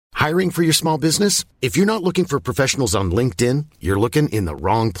Hiring for your small business? If you're not looking for professionals on LinkedIn, you're looking in the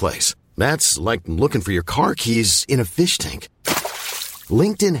wrong place. That's like looking for your car keys in a fish tank.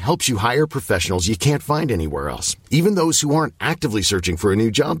 LinkedIn helps you hire professionals you can't find anywhere else, even those who aren't actively searching for a new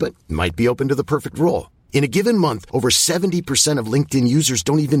job but might be open to the perfect role. In a given month, over 70% of LinkedIn users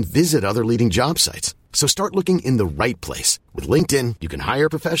don't even visit other leading job sites. So start looking in the right place. With LinkedIn, you can hire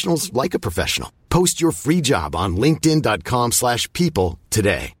professionals like a professional. Post your free job on linkedin.com/people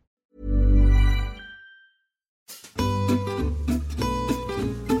today.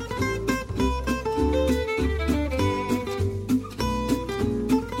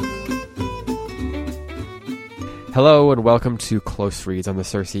 Hello and welcome to Close Reads on the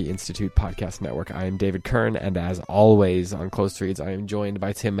Cersei Institute Podcast Network. I am David Kern, and as always on Close Reads, I am joined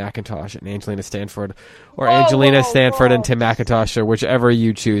by Tim McIntosh and Angelina Stanford, or Angelina Stanford and Tim McIntosh, or whichever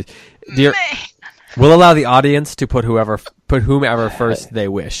you choose. Dear, we'll allow the audience to put whomever first they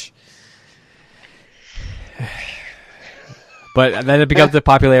wish. But then it becomes a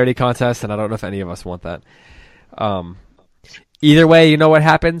popularity contest, and I don't know if any of us want that. Either way, you know what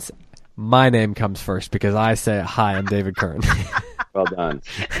happens? My name comes first because I say, hi, I'm David Kern. Well done.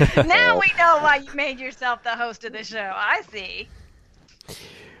 Now we know why you made yourself the host of the show. I see.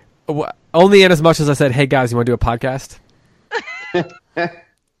 Only in as much as I said, hey, guys, you want to do a podcast? Tim and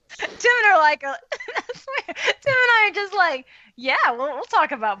I are like, I swear, Tim and I are just like, yeah, we'll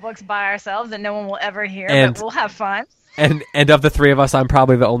talk about books by ourselves that no one will ever hear, but we'll have fun. And of the three of us, I'm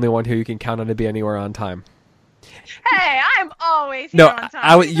probably the only one who you can count on to be anywhere on time. Hey, I'm always here on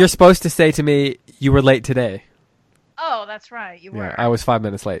time. You're supposed to say to me, you were late today. Oh, that's right, you were. Yeah, I was 5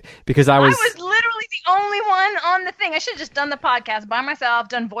 minutes late because I was literally the only one on the thing. I should have just done the podcast by myself,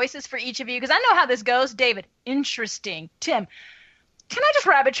 done voices for each of you, because I know how this goes. David, interesting. Tim, can I just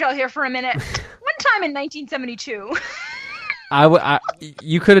rabbit trail here for a minute? One time in 1972...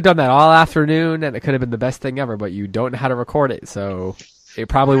 you could have done that all afternoon, and it could have been the best thing ever. But you don't know how to record it, so it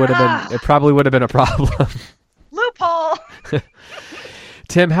probably would have been. It probably would have been a problem. Loophole.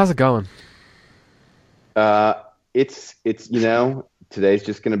 Tim, how's it going? It's today's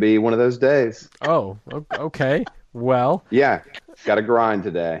just going to be one of those days. Oh, okay. Well, yeah, got to grind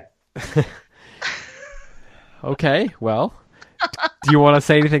today. Okay. Well, do you want to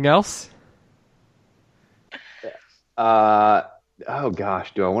say anything else? Oh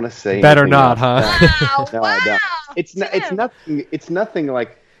gosh, do I want to say better anything not, else? huh? No, I don't. It's nothing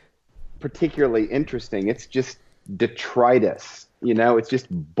like particularly interesting. It's just detritus. It's just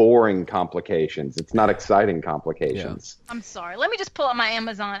boring complications. It's not exciting complications. Yeah. I'm sorry. Let me just pull up my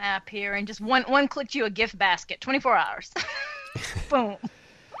Amazon app here and just one click you a gift basket. 24 hours. Boom.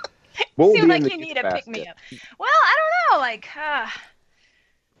 Seems like you need a pick me up. Well, I don't know. Like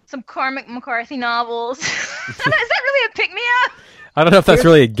some Cormac McCarthy novels. Is that really a pick me up? I don't know if that's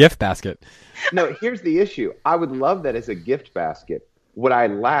really a gift basket. No, here's the issue. I would love that as a gift basket. What I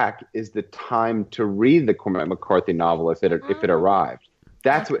lack is the time to read the Cormac McCarthy novel if it arrived.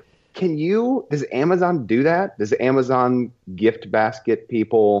 That's what. Does Amazon do that? Does Amazon gift basket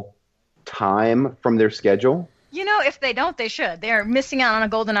people time from their schedule? If they don't, they should. They're missing out on a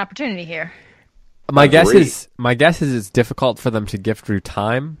golden opportunity here. My guess is it's difficult for them to gift through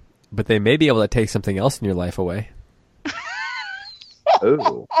time, but they may be able to take something else in your life away.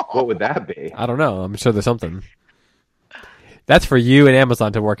 Oh, what would that be? I don't know. I'm sure there's something. That's for you and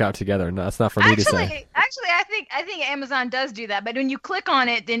Amazon to work out together. No, that's not for me to say. Actually, I think Amazon does do that. But when you click on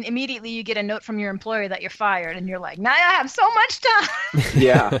it, then immediately you get a note from your employer that you're fired, and you're like, now I have so much time.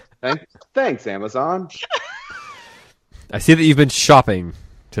 Yeah. Thanks, Amazon. I see that you've been shopping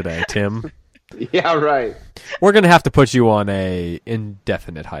today, Tim. Yeah, right. We're going to have to put you on a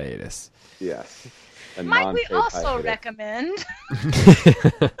indefinite hiatus. Yes. Might we also recommend?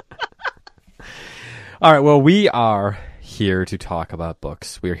 All right, well, we are here to talk about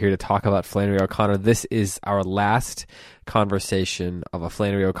books. We are here to talk about Flannery O'Connor. This is our last conversation of a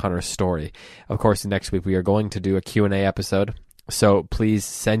Flannery O'Connor story. Of course, next week we are going to do a Q&A episode, so please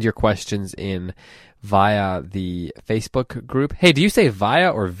send your questions in via the Facebook group. Hey, do you say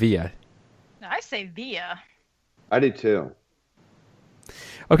via or via? No, I say via. I do too.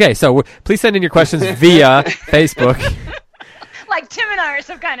 Okay, so please send in your questions via Facebook. Like Tim and I are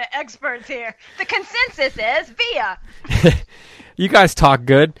some kind of experts here. The consensus is via. You guys talk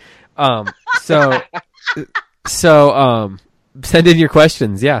good. So send in your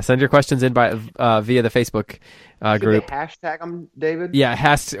questions. Yeah, send your questions in by via the Facebook group. Should they hashtag them, David?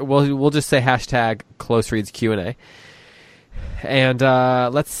 Yeah, we'll just say hashtag Close Reads Q&A. And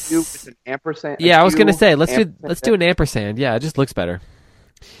let's do an ampersand. Yeah, I was gonna say let's do an ampersand. Yeah, it just looks better.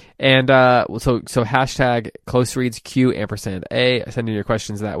 And so hashtag close reads Q &A. Send in your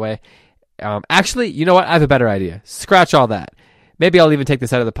questions that way. Actually, you know what? I have a better idea. Scratch all that. Maybe I'll even take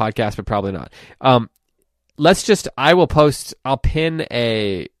this out of the podcast, but probably not. I'll pin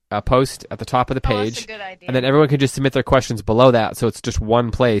a post at the top of the page, that's a good idea. and then everyone can just submit their questions below that. So it's just one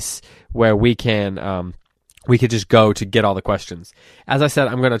place where we could just go to get all the questions. As I said,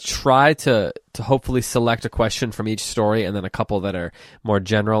 I'm going to try to hopefully select a question from each story and then a couple that are more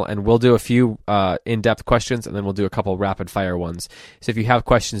general. And we'll do a few in-depth questions, and then we'll do a couple rapid-fire ones. So if you have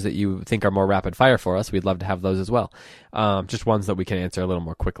questions that you think are more rapid-fire for us, we'd love to have those as well. Just ones that we can answer a little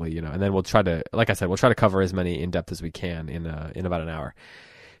more quickly, And then we'll try to, like I said, we'll try to cover as many in-depth as we can in about an hour.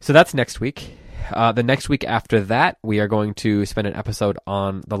 So that's next week. The next week after that, we are going to spend an episode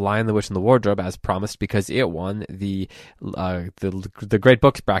on The Lion, the Witch, and the Wardrobe, as promised, because it won the Great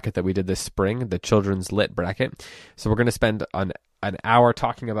Books bracket that we did this spring, the Children's Lit bracket. So we're going to spend an hour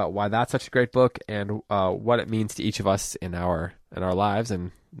talking about why that's such a great book and what it means to each of us in our lives, and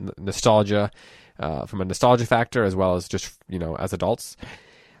nostalgia, from a nostalgia factor, as well as just as adults.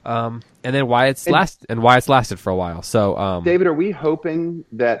 And then why it's lasted for a while. So, David, are we hoping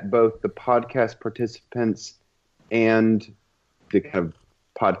that both the podcast participants and the kind of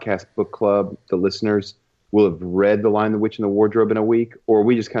podcast book club, the listeners, will have read The Lion, the Witch, and the Wardrobe in a week? Or are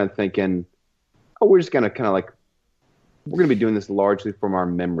we just kind of thinking, we're just going to we're going to be doing this largely from our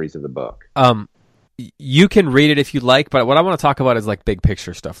memories of the book? You can read it if you like, but what I want to talk about is like big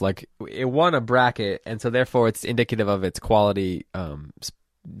picture stuff. Like, it won a bracket, and so therefore it's indicative of its quality,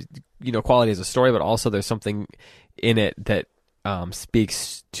 quality as a story, but also there's something in it that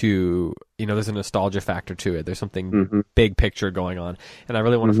speaks to, there's a nostalgia factor to it. There's something big picture going on, and I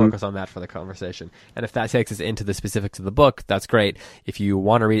really want to focus on that for the conversation. And if that takes us into the specifics of the book, that's great. If you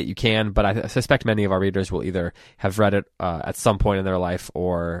want to read it, you can, but I suspect many of our readers will either have read it at some point in their life,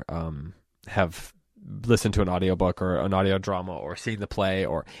 or have listened to an audiobook or an audio drama, or seen the play,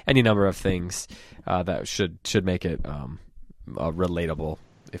 or any number of things that should make it relatable.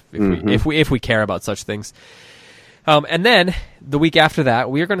 If we care about such things. And then the week after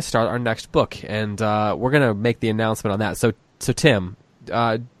that, we are going to start our next book, and we're going to make the announcement on that. So Tim,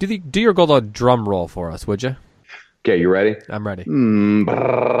 do your golden drum roll for us, would you? Okay, you ready? I'm ready. All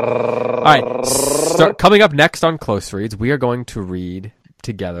right. Coming up next on Close Reads, we are going to read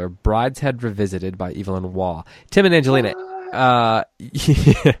together Brideshead Revisited by Evelyn Waugh. Tim and Angelina, that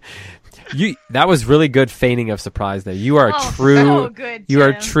was really good feigning of surprise there. You are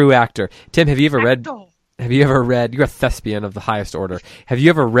a true actor. Tim, have you ever read? You're a thespian of the highest order. Have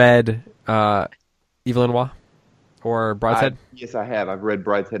you ever read Evelyn Waugh or Brideshead? Yes, I have. I've read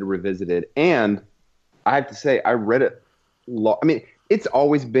Brideshead Revisited, and I have to say I read it. It's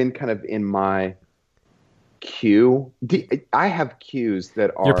always been kind of in my queue. I have queues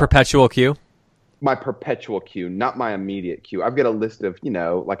that are your perpetual queue. My perpetual queue, not my immediate queue. I've got a list of,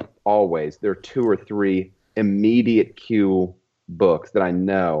 like always, there are 2 or 3 immediate queue books that I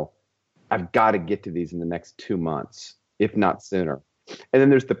know I've got to get to these in the next 2 months, if not sooner. And then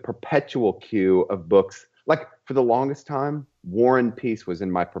there's the perpetual queue of books. Like, for the longest time, War and Peace was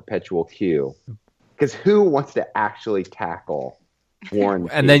in my perpetual queue. Because who wants to actually tackle War and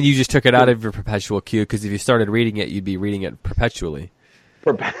Peace? And then you just took it out of your perpetual queue, because if you started reading it, you'd be reading it perpetually.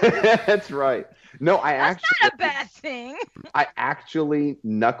 That's right. No, That's not a bad thing. I actually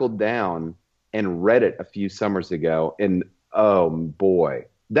knuckled down and read it a few summers ago, and oh boy,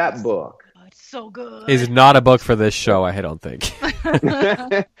 that book. Oh, it's so good. Is not a book for this show, I don't think.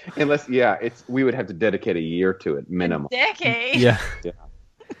 Unless, we would have to dedicate a year to it, minimum. A decade. Yeah.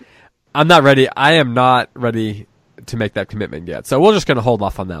 I'm not ready. I am not ready to make that commitment yet, so we're just going to hold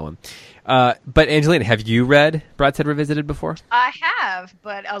off on that one. But Angelina, have you read Brideshead Revisited before? I have,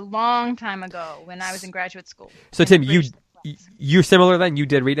 but a long time ago when I was in graduate school. So Tim, you're similar then? You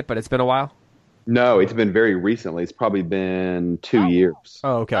did read it, but it's been a while? No, it's been very recently. It's probably been 2 years.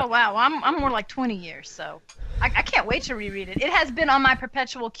 Oh, okay. Oh, wow. I'm more like 20 years, so I can't wait to reread it. It has been on my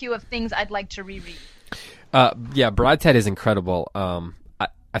perpetual queue of things I'd like to reread. Brideshead is incredible.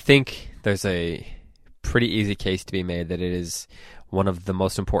 I think there's a pretty easy case to be made that it is one of the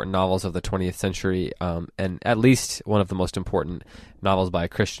most important novels of the 20th century, and at least one of the most important novels by a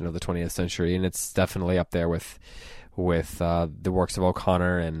Christian of the 20th century, and it's definitely up there with the works of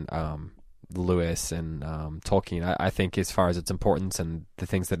O'Connor and Lewis and Tolkien, I think, as far as its importance and the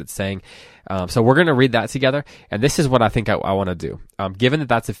things that it's saying. So we're going to read that together, and this is what I think I want to do. Given that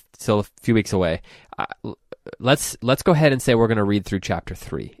that's still a few weeks away, let's go ahead and say we're going to read through chapter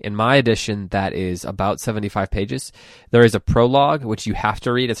 3. In my edition, that is about 75 pages. There is a prologue, which you have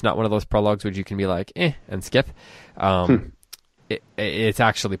to read. It's not one of those prologues which you can be like, and skip. it's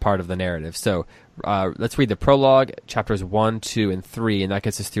actually part of the narrative. So let's read the prologue, chapters 1, 2, and 3, and that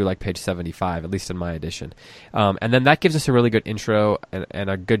gets us through like page 75, at least in my edition. And then that gives us a really good intro and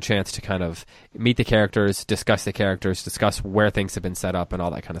a good chance to kind of meet the characters, discuss where things have been set up and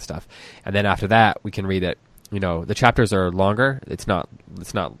all that kind of stuff. And then after that, we can read it. The chapters are longer. They're not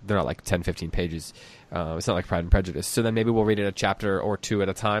like 10, 15 pages. It's not like Pride and Prejudice. So then maybe we'll read it a chapter or two at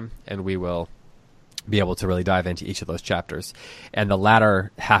a time, and we will be able to really dive into each of those chapters. And the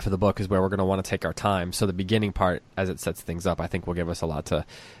latter half of the book is where we're going to want to take our time. So the beginning part, as it sets things up, I think will give us a lot to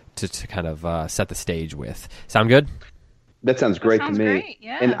kind of set the stage with. Sound good? That sounds great to me. Great,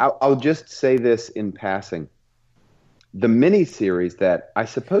 yeah. And I'll just say this in passing. The mini-series that I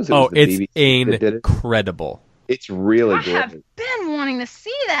suppose it was the BBC that did it. Incredible. It's really good. I have been wanting to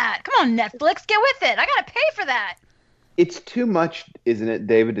see that. Come on, Netflix, get with it. I got to pay for that. It's too much, isn't it,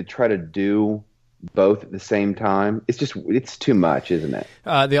 David, to try to do both at the same time? It's too much, isn't it?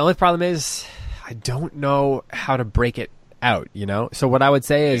 The only problem is I don't know how to break it out, So what I would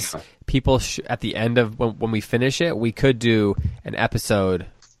say is people at the end of when we finish it, we could do an episode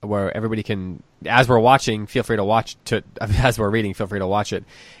where everybody can, as we're watching, feel free to watch as we're reading, feel free to watch it.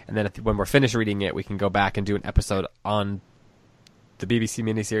 And then when we're finished reading it, we can go back and do an episode on the BBC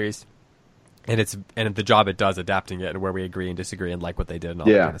miniseries. And the job it does adapting it, and where we agree and disagree and like what they did and all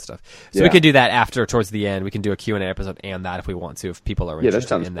that kind of stuff. So we could do that after, towards the end. We can do a Q&A episode and that if we want to, if people are interested that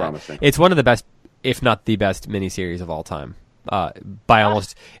sounds in promising. It's one of the best, if not the best, miniseries of all time. By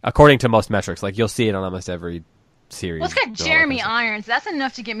almost, according to most metrics. Like, you'll see it on almost every series. Well, it's got Jeremy Irons. That's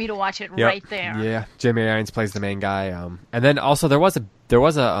enough to get me to watch it right there. Yeah, Jeremy Irons plays the main guy. And then also there was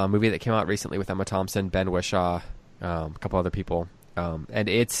a movie that came out recently with Emma Thompson, Ben Whishaw, a couple other people. And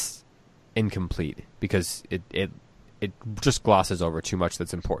it's incomplete because it just glosses over too much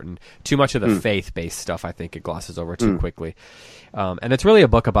that's important. Too much of the faith-based stuff, I think it glosses over too quickly. And it's really a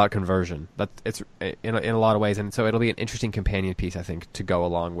book about conversion. That it's in a lot of ways, and so it'll be an interesting companion piece, I think, to go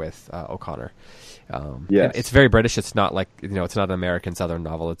along with O'Connor. Yes. It's very British. It's not like, it's not an American Southern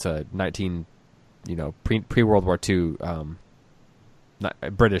novel. It's a pre-World War II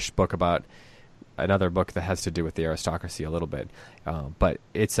British book about another book that has to do with the aristocracy a little bit. But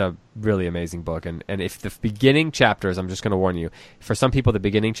it's a really amazing book. And if the beginning chapters, I'm just going to warn you, for some people, the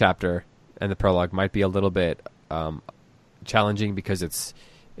beginning chapter and the prologue might be a little bit challenging because it's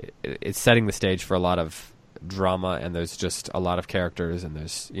setting the stage for a lot of drama, and there's just a lot of characters, and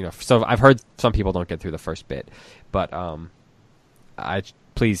there's, so I've heard some people don't get through the first bit, but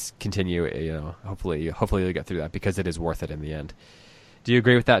please continue, hopefully you'll get through that because it is worth it in the end. Do you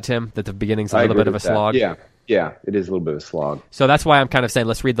agree with that, Tim? That the beginning's a little bit of a slog? Yeah, it is a little bit of a slog. So that's why I'm kind of saying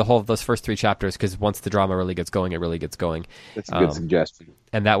let's read the whole of those first 3 chapters, because once the drama really gets going, it really gets going. That's a good suggestion.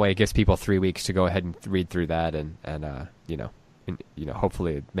 And that way it gives people 3 weeks to go ahead and read through that, and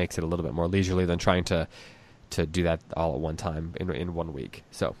hopefully it makes it a little bit more leisurely than trying to do that all at one time in 1 week.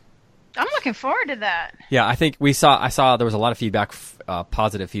 So I'm looking forward to that. Yeah, I think I saw there was a lot of feedback,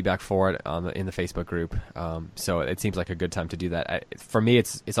 positive feedback for it in the Facebook group. So it seems like a good time to do that. For me,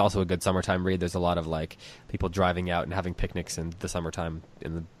 it's also a good summertime read. There's a lot of like people driving out and having picnics in the summertime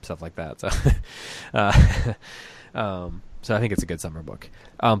and stuff like that. So, so I think it's a good summer book.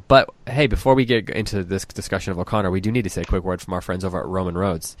 But hey, before we get into this discussion of O'Connor, we do need to say a quick word from our friends over at Roman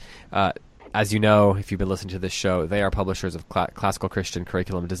Roads. As you know, if you've been listening to this show, they are publishers of classical Christian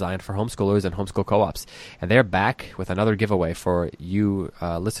curriculum designed for homeschoolers and homeschool co-ops. And they're back with another giveaway for you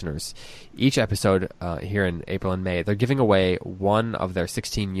listeners. Each episode here in April and May, they're giving away one of their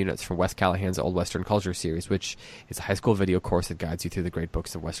 16 units from Wes Callahan's Old Western Culture series, which is a high school video course that guides you through the great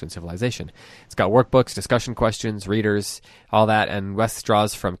books of Western civilization. It's got workbooks, discussion questions, readers, all that, and Wes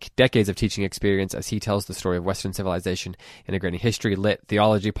draws from decades of teaching experience as he tells the story of Western civilization, integrating history, lit,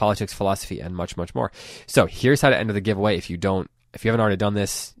 theology, politics, philosophy, and much, much more. So here's how to enter the giveaway. If you haven't already done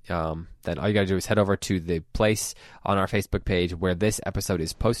this, then all you got to do is head over to the place on our Facebook page where this episode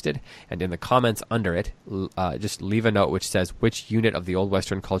is posted, and in the comments under it, just leave a note which says which unit of the Old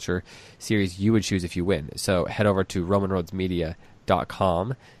Western Culture series you would choose if you win. So head over to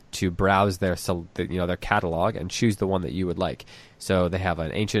romanroadsmedia.com to browse their catalog and choose the one that you would like. So they have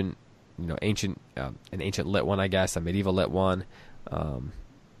an ancient lit one, I guess, a medieval lit one,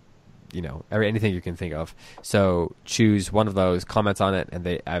 anything you can think of. So choose one of those, comments on it, and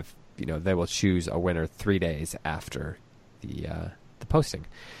they will choose a winner 3 days after the posting.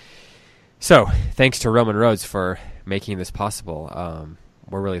 So thanks to Roman Roads for making this possible.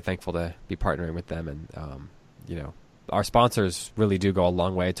 We're really thankful to be partnering with them, and our sponsors really do go a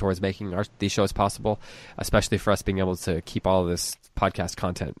long way towards making these shows possible, especially for us being able to keep all of this podcast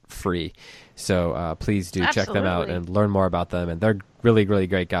content free. So please do check them out and learn more about them. And they're really, really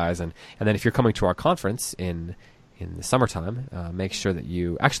great guys. And then if you're coming to our conference in the summertime, make sure that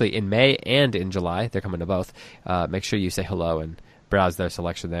you, actually in May and in July, they're coming to both, make sure you say hello and browse their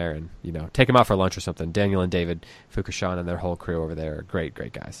selection there, and take them out for lunch or something. Daniel and David Fukushan and their whole crew over there are great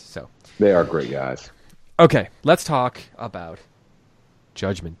guys. So they are great guys. Okay, let's talk about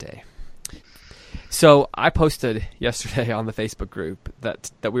Judgment Day. So I posted yesterday on the Facebook group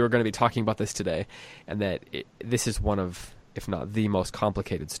that we were going to be talking about this today, and that this is one of, if not the most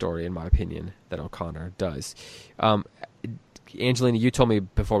complicated story, in my opinion, that O'Connor does. Angelina, you told me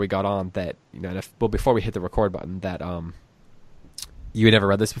before we got on that, before we hit the record button, that you had never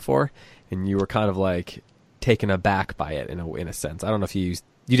read this before, and you were kind of like taken aback by it in a sense. I don't know if you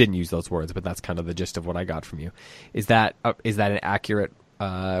didn't use those words, but that's kind of the gist of what I got from you. Is that an accurate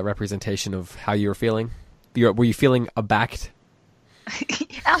representation of how you were feeling? Were you feeling abacked?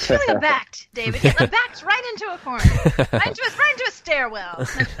 I was feeling abacked, David. Yeah, abacked right into a corner, right into a stairwell.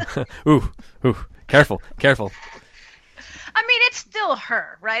 Ooh, careful. I mean, it's still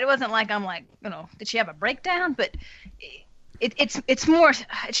her, right? It wasn't like I'm like, did she have a breakdown? But it's more.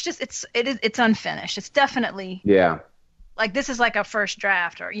 It's unfinished. It's definitely like this is like a first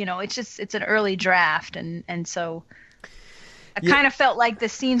draft, or it's an early draft, and so I kind of felt like the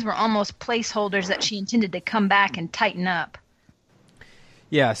scenes were almost placeholders that she intended to come back and tighten up.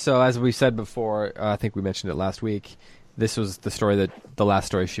 Yeah. So as we said before, I think we mentioned it last week. This was the last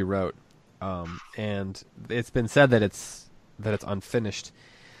story she wrote, and it's been said that it's unfinished.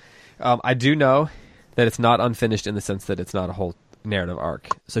 I do know that it's not unfinished in the sense that it's not a whole narrative arc.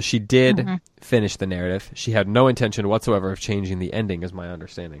 So she did finish the narrative. She had no intention whatsoever of changing the ending, is my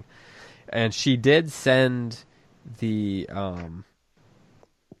understanding. And she did send it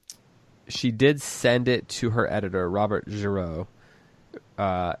to her editor, Robert Giraud,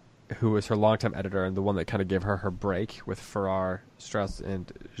 who was her longtime editor and the one that kind of gave her break with Farrar, Straus,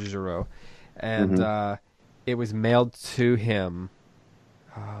 and Giraud. And it was mailed to him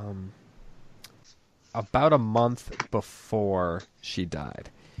about a month before she died.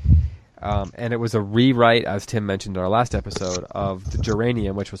 And it was a rewrite, as Tim mentioned in our last episode, of The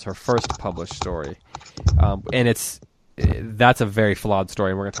Geranium, which was her first published story. And that's a very flawed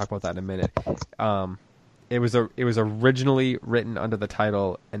story, and we're going to talk about that in a minute. It was originally written under the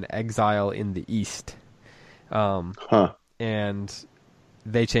title An Exile in the East. And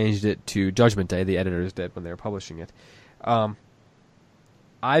they changed it to Judgment Day, the editors did, when they were publishing it.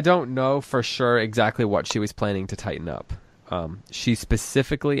 I don't know for sure exactly what she was planning to tighten up. She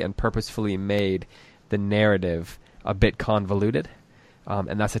specifically and purposefully made the narrative a bit convoluted,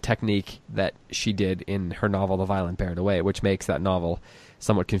 and that's a technique that she did in her novel The Violent Buried Away, which makes that novel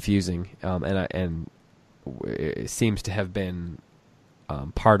somewhat confusing, and it seems to have been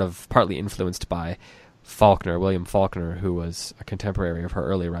partly influenced by William Faulkner, who was a contemporary of her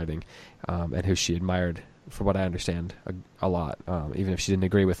early writing, and who she admired, for what I understand, a lot, even if she didn't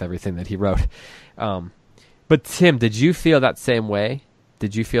agree with everything that he wrote. But Tim, did you feel that same way?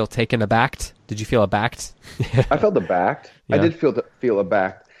 Did you feel taken aback? Did you feel abacked? I felt abacked. Yeah. I did feel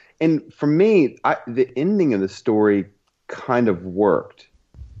abacked. And for me, the ending of the story kind of worked.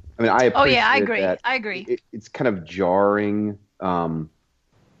 I mean, I agree. I agree. It's kind of jarring, and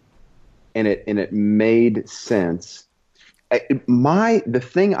it made sense. The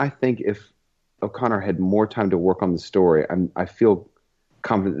thing I think, if O'Connor had more time to work on the story, I feel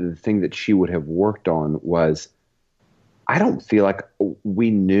confident that the thing that she would have worked on was, I don't feel like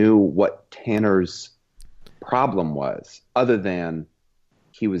we knew what Tanner's problem was, other than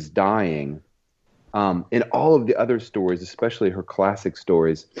he was dying. In all of the other stories, especially her classic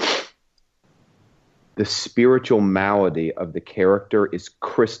stories, the spiritual malady of the character is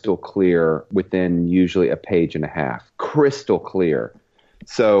crystal clear within usually a page and a half. Crystal clear.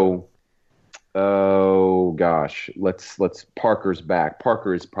 So, oh gosh, let's Parker's back.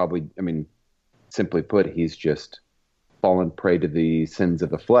 Parker is probably, simply put, he's just fallen prey to the sins of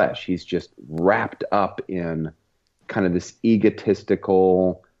the flesh. He's just wrapped up in kind of this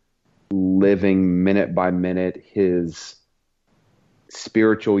egotistical living minute by minute. His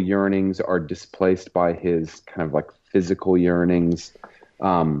spiritual yearnings are displaced by his kind of like physical yearnings.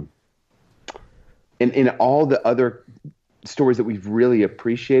 In all the other stories that we've really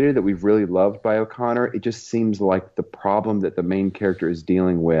appreciated, that we've really loved by O'Connor, it just seems like the problem that the main character is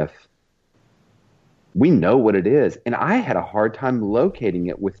dealing with, we know what it is. And I had a hard time locating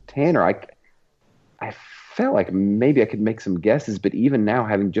it with Tanner. I felt like maybe I could make some guesses, but even now,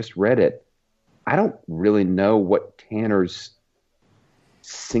 having just read it, I don't really know what Tanner's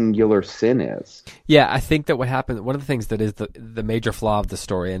singular sin is. Yeah, I think that what happened, one of the things that is the major flaw of the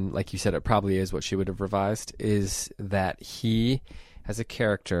story, and like you said, it probably is what she would have revised, is that he, as a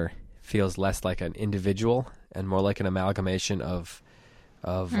character, feels less like an individual and more like an amalgamation of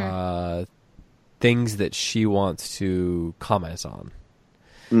things that she wants to comment on.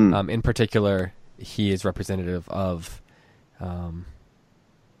 In particular, he is representative of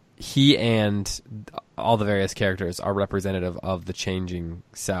he and all the various characters are representative of the changing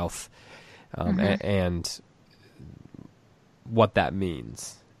South, and what that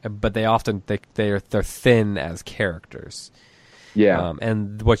means. But they often they're thin as characters. Yeah,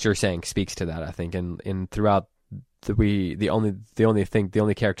 and what you're saying speaks to that, I think. And throughout the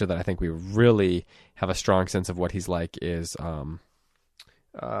only character that I think we really have a strong sense of what he's like is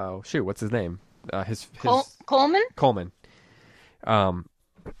what's his name? Coleman. Coleman.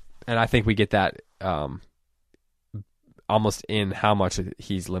 And I think we get that almost in how much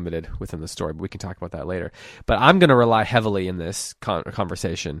he's limited within the story, but we can talk about that later. But I'm going to rely heavily in this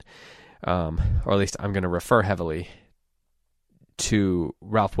conversation, or at least I'm going to refer heavily to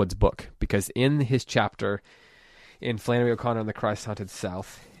Ralph Wood's book, because in his chapter in Flannery O'Connor and the Christ-Haunted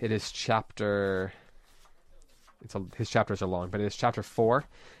South, it is his chapters are long, but it is chapter 4,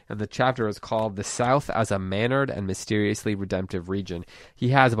 and the chapter is called "The South as a Mannered and Mysteriously Redemptive Region." He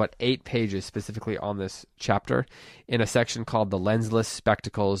has about 8 pages specifically on this chapter in a section called "The Lensless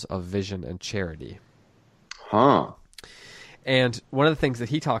Spectacles of Vision and Charity." And one of the things that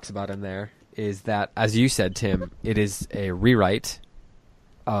he talks about in there is that, as you said, Tim, it is a rewrite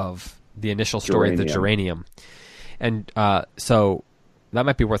of the initial story of the Geranium. And so that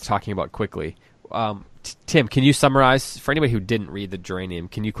might be worth talking about quickly. Tim, can you summarize, for anybody who didn't read the Geranium,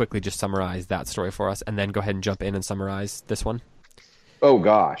 can you quickly just summarize that story for us and then go ahead and jump in and summarize this one? Oh,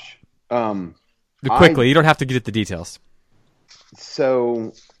 gosh. Quickly, you don't have to get at the details.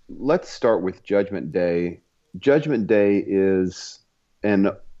 So let's start with Judgment Day. Judgment Day is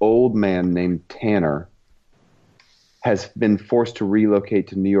an old man named Tanner has been forced to relocate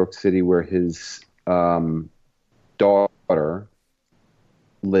to New York City, where his daughter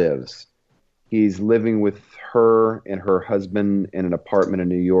lives. He's living with her and her husband in an apartment in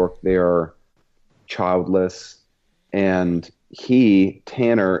New York. They are childless. And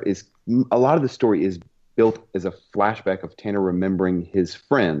Tanner, is a lot of the story is built as a flashback of Tanner remembering his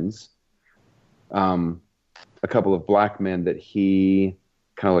friends, a couple of black men that he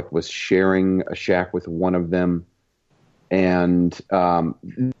kind of like was sharing a shack with one of them. And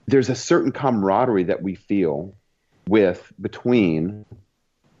there's a certain camaraderie that we feel between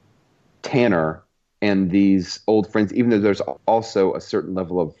Tanner and these old friends, even though there's also a certain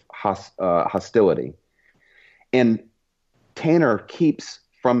level of hostility. And Tanner keeps,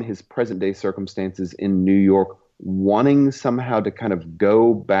 from his present day circumstances in New York, wanting somehow to kind of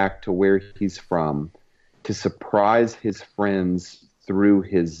go back to where he's from, to surprise his friends through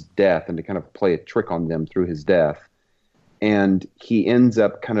his death and to kind of play a trick on them through his death. And he ends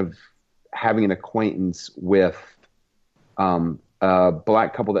up kind of having an acquaintance with a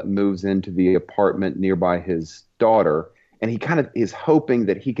black couple that moves into the apartment nearby his daughter. And he kind of is hoping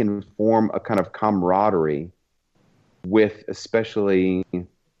that he can form a kind of camaraderie with especially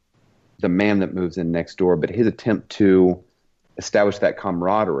the man that moves in next door. But his attempt to establish that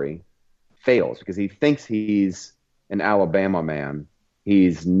camaraderie fails because he thinks he's an Alabama man.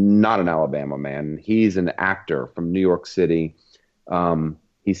 He's not an Alabama man. He's an actor from New York City.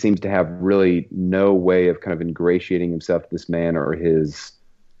 He seems to have really no way of kind of ingratiating himself to this man or his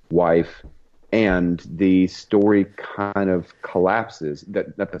wife. And the story kind of collapses.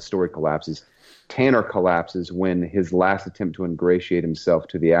 Not the story collapses. Tanner collapses when his last attempt to ingratiate himself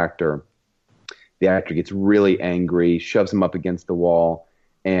to the actor gets really angry, shoves him up against the wall,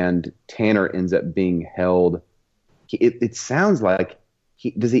 and Tanner ends up being held. It sounds like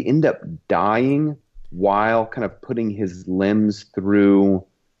does he end up dying while kind of putting his limbs through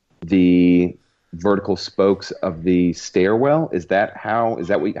the vertical spokes of the stairwell? Is that how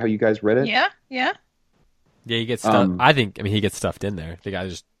you guys read it? Yeah. Yeah, he gets stuffed. He gets stuffed in there. The guy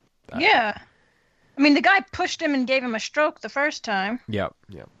just yeah. I mean, the guy pushed him and gave him a stroke the first time. Yep.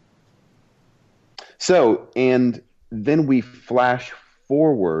 So, and then we flash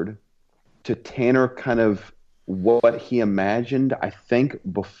forward to Tanner kind of what he imagined, I think,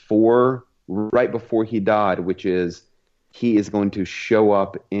 right before he died, which is he is going to show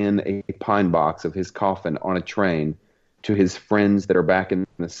up in a pine box of his coffin on a train to his friends that are back in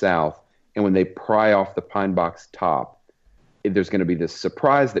the South. And when they pry off the pine box top, there's going to be this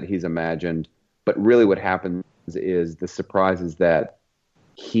surprise that he's imagined. But really what happens is the surprise is that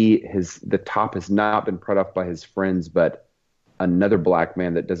the top has not been put off by his friends, but another black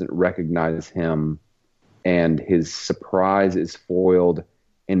man that doesn't recognize him, and his surprise is foiled,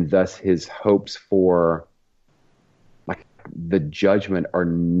 and thus his hopes for like the judgment are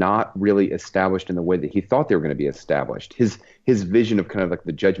not really established in the way that he thought they were going to be established. His vision of kind of like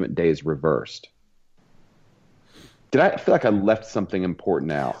the judgment day is reversed. Did I feel like I left something important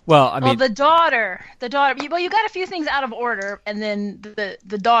out? Well, I mean, the daughter. Well, you got a few things out of order, and then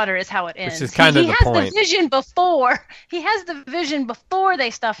the daughter is how it ends. Which is kind of the point. He has the vision before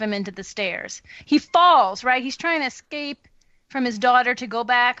they stuff him into the stairs. He falls, right? He's trying to escape from his daughter to go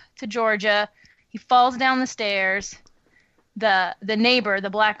back to Georgia. He falls down the stairs. The neighbor, the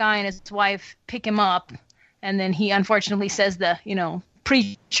black guy, and his wife pick him up, and then he unfortunately says the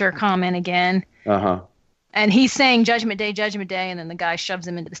preacher comment again. And he's saying Judgment Day, and then the guy shoves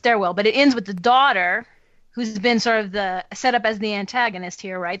him into the stairwell. But it ends with the daughter, who's been sort of set up as the antagonist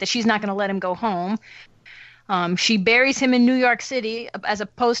here, right? That she's not going to let him go home. She buries him in New York City as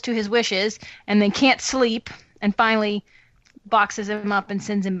opposed to his wishes, and then can't sleep, and finally boxes him up and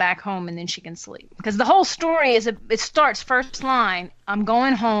sends him back home, and then she can sleep. Because the whole story it starts first line, I'm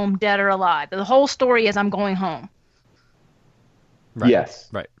going home, dead or alive. The whole story is I'm going home. Right. Yes.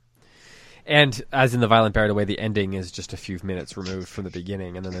 Right. And as in The Violent Buried Away, the ending is just a few minutes removed from the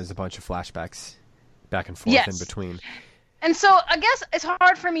beginning, and then there's a bunch of flashbacks back and forth in between. And so I guess it's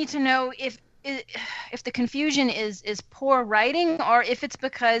hard for me to know if the confusion is poor writing, or if it's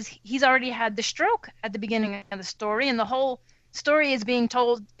because he's already had the stroke at the beginning of the story, and the whole story is being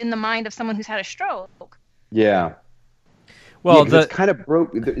told in the mind of someone who's had a stroke. Yeah. Well, it's kind of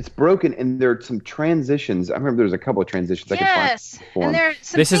it's broken, and there are some transitions. I remember there's a couple of transitions. Yes, and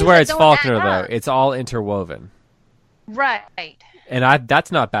this is where it's Faulkner, though. It's all interwoven. Right. And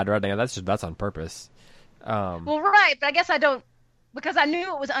that's not bad writing. That's on purpose. Well, right, but I guess I don't, because I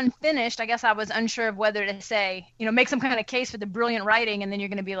knew it was unfinished. I guess I was unsure of whether to say, make some kind of case for the brilliant writing, and then you're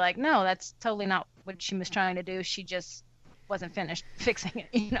going to be like, no, that's totally not what she was trying to do. She just wasn't finished fixing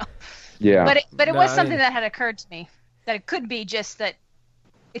it, Yeah. But it was something that had occurred to me. That it could be just that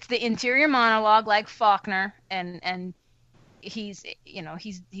it's the interior monologue like Faulkner, and he's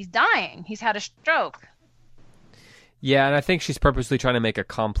dying. He's had a stroke. Yeah, and I think she's purposely trying to make a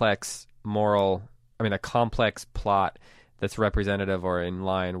complex plot that's representative or in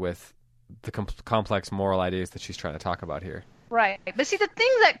line with the complex moral ideas that she's trying to talk about here. Right. But see, the thing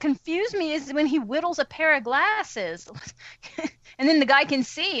that confused me is when he whittles a pair of glasses and then the guy can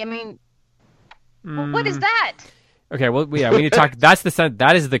see. I mean, what is that? Okay, well, yeah, we need to talk.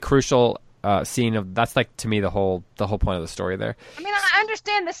 That is the crucial scene of. That's like, to me, the whole point of the story there. I mean, I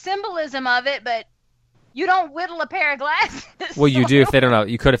understand the symbolism of it, but you don't whittle a pair of glasses. Well, you do if they don't have.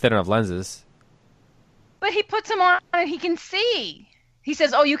 You could if they don't have lenses. But he puts them on and he can see. He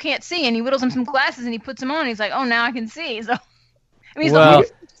says, "Oh, you can't see," and he whittles him some glasses and he puts them on. And he's like, "Oh, now I can see." So, I mean,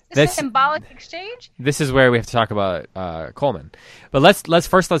 it's a symbolic exchange. This is where we have to talk about Coleman. But let's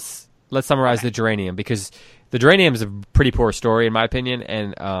first summarize the geranium, because the Geranium is a pretty poor story, in my opinion,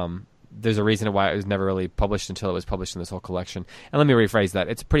 and there's a reason why it was never really published until it was published in this whole collection. And let me rephrase that.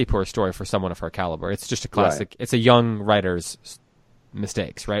 It's a pretty poor story for someone of her caliber. It's just a classic. Right. It's a young writer's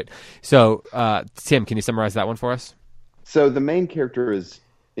mistakes, right? So, Tim, can you summarize that one for us? So the main character is,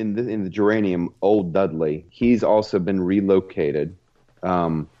 in the Geranium, Old Dudley. He's also been relocated.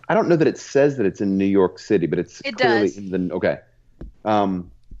 I don't know that it says that it's in New York City, but it clearly does. Okay.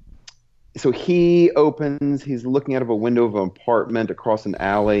 So he's looking out of a window of an apartment across an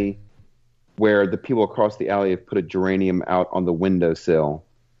alley where the people across the alley have put a geranium out on the windowsill.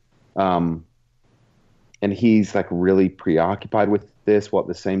 And he's like really preoccupied with this, while at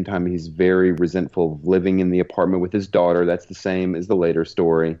the same time he's very resentful of living in the apartment with his daughter. That's the same as the later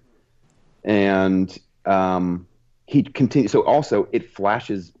story. And he continues. So also it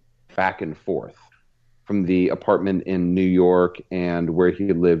flashes back and forth from the apartment in New York and where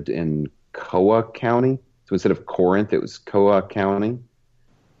he lived in Coa County. So instead of Corinth, it was Coa County.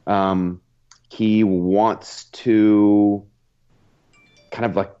 He wants to kind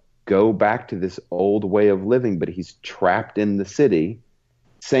of like go back to this old way of living, but he's trapped in the city.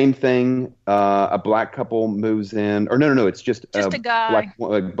 Same thing. A black couple moves in, or no, it's just a guy.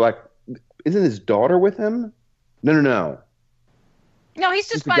 Black. Isn't his daughter with him? No. No, he's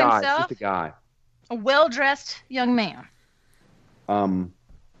just by himself. Just a guy. A well-dressed young man.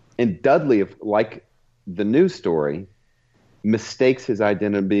 And Dudley, like the news story, mistakes his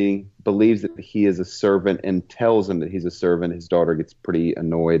identity, believes that he is a servant, and tells him that he's a servant. His daughter gets pretty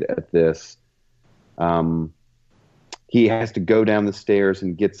annoyed at this. He has to go down the stairs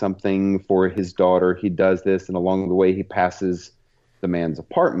and get something for his daughter. He does this, and along the way he passes the man's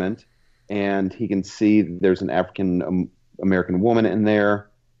apartment, and he can see there's an African American woman in there,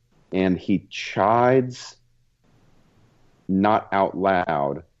 and he chides, not out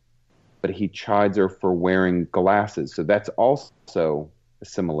loud, but he chides her for wearing glasses. So that's also a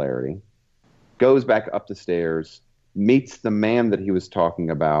similarity. Goes back up the stairs, meets the man that he was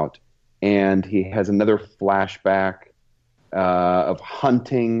talking about, and he has another flashback of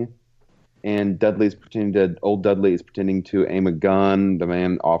hunting, and old Dudley is pretending to aim a gun. The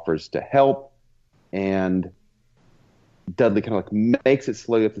man offers to help, and Dudley kind of like makes it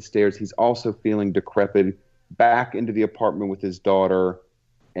slowly up the stairs. He's also feeling decrepit, back into the apartment with his daughter,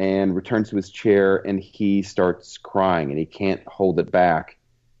 and returns to his chair, and he starts crying, and he can't hold it back.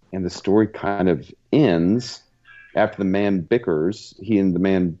 And the story kind of ends after the man bickers. He and the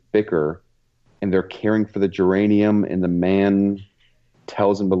man bicker, and they're caring for the geranium, and the man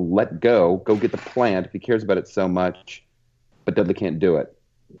tells him to let go get the plant if he cares about it so much, but Dudley can't do it.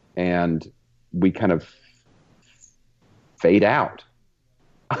 And we kind of fade out.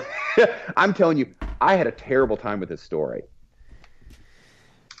 I'm telling you, I had a terrible time with this story.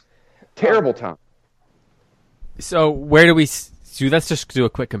 Terrible time. So where do we? So let's just do a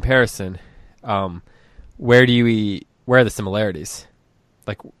quick comparison. Where are the similarities?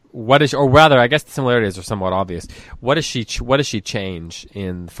 Like, what is, or rather, I guess the similarities are somewhat obvious. What does she change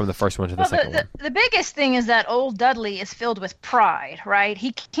from the first one to the second one? The biggest thing is that old Dudley is filled with pride, right?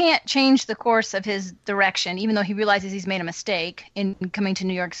 He can't change the course of his direction, even though he realizes he's made a mistake in coming to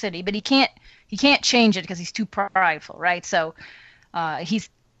New York City. But he can't change it because he's too prideful, right? So he's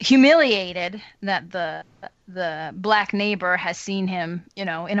humiliated that the black neighbor has seen him, in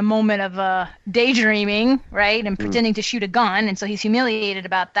a moment of daydreaming, right, and pretending to shoot a gun, and so he's humiliated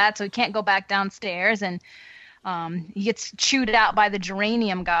about that. So he can't go back downstairs, and he gets chewed out by the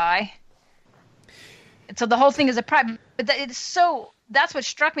geranium guy. And so the whole thing is a pride. But that's what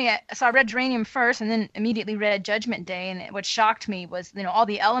struck me. So I read Geranium first, and then immediately read Judgment Day. And what shocked me was, all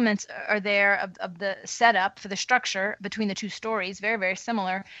the elements are there of the setup for the structure between the two stories, very, very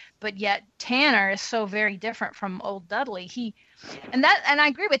similar. But yet Tanner is so very different from old Dudley. And I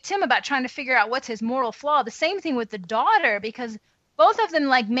agree with Tim about trying to figure out what's his moral flaw. The same thing with the daughter, because both of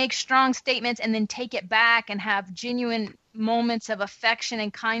them make strong statements and then take it back and have genuine moments of affection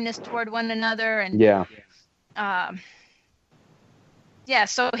and kindness toward one another. And yeah. Yeah,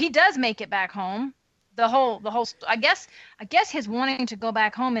 so he does make it back home. The whole. I guess his wanting to go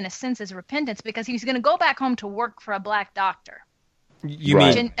back home in a sense is repentance, because he's going to go back home to work for a black doctor. You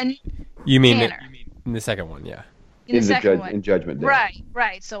mean in the second one, yeah. In Judgment Day.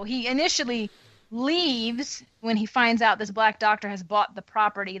 Right. So he initially leaves when he finds out this black doctor has bought the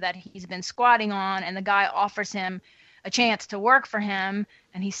property that he's been squatting on, and the guy offers him a chance to work for him,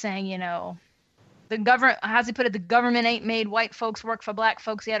 and he's saying, the government, how's he put it? The government ain't made white folks work for black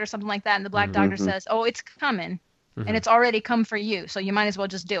folks yet, or something like that. And the black doctor says, "Oh, it's coming, and it's already come for you. So you might as well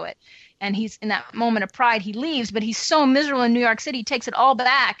just do it." And he's in that moment of pride. He leaves, but he's so miserable in New York City. He takes it all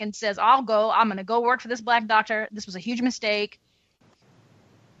back and says, "I'm going to go work for this black doctor. This was a huge mistake."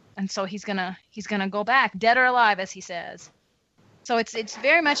 And so he's gonna go back, dead or alive, as he says. So it's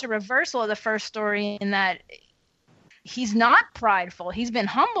very much a reversal of the first story in that he's not prideful. He's been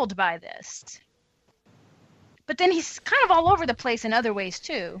humbled by this. But then he's kind of all over the place in other ways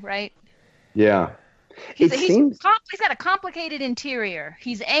too, right? Yeah. He's got a complicated interior.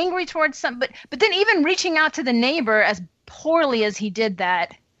 He's angry towards some, but then even reaching out to the neighbor, as poorly as he did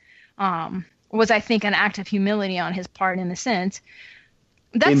that, was, I think, an act of humility on his part in a sense.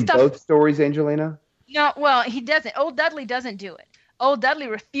 Both stories, Angelina? No, well, he doesn't. Old Dudley doesn't do it. Old Dudley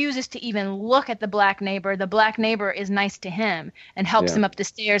refuses to even look at the black neighbor. The black neighbor is nice to him and helps him up the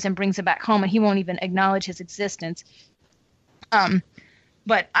stairs and brings him back home, and he won't even acknowledge his existence.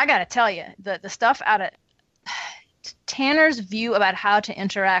 But I got to tell you, the stuff out of Tanner's view about how to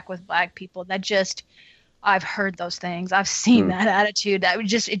interact with black people, I've heard those things. I've seen that attitude.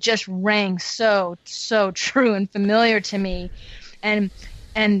 It just rang so true and familiar to me. And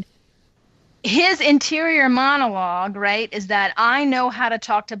his interior monologue, right, is that I know how to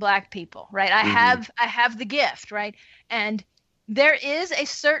talk to black people, right? I have the gift, right? And there is a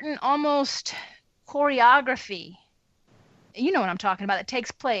certain almost choreography, you know what I'm talking about, that takes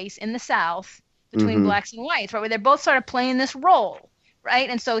place in the South between blacks and whites, right, where they're both sort of playing this role,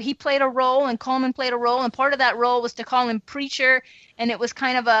 right? And so he played a role and Coleman played a role, and part of that role was to call him preacher, and it was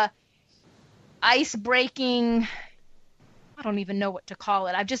kind of a ice-breaking, I don't even know what to call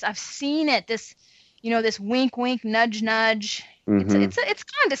it. I've seen it. This wink, wink, nudge, nudge. It's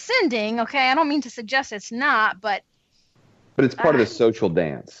condescending. Okay, I don't mean to suggest it's not, but it's part of the social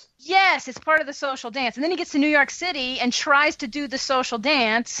dance. Yes, it's part of the social dance. And then he gets to New York City and tries to do the social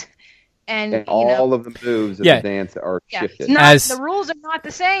dance. And all of the moves of the dance are shifted. The rules are not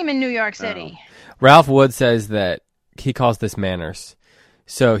the same in New York City. Ralph Wood says that he calls this manners.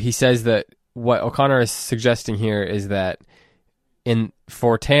 So he says that what O'Connor is suggesting here is that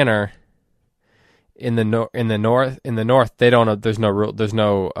for Tanner in the north they don't know, there's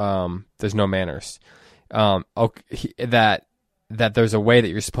no manners. That there's a way that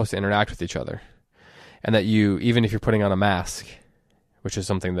you're supposed to interact with each other, and that you, even if you're putting on a mask, which is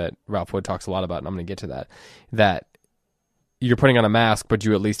something that Ralph Wood talks a lot about, and I'm going to get to that you're putting on a mask, but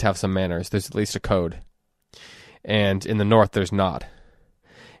you at least have some manners. There's at least a code. And in the North, there's not.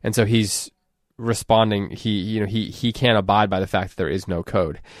 And so he's responding, he can't abide by the fact that there is no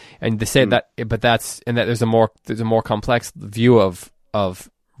code. And to say that, but that there's a more complex view of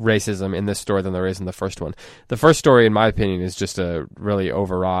racism in this story than there is in the first one. The first story, in my opinion, is just a really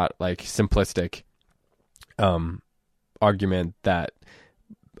overwrought, like simplistic argument that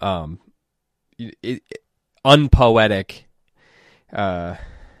unpoetic, how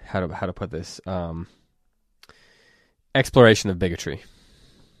to put this, exploration of bigotry.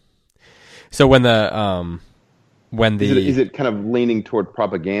 So when is it kind of leaning toward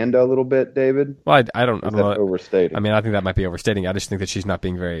propaganda a little bit, David? Well, I don't know. Overstating. I mean, I think that might be overstating. I just think that she's not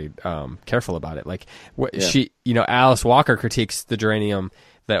being very careful about it. Like she, Alice Walker critiques the geranium.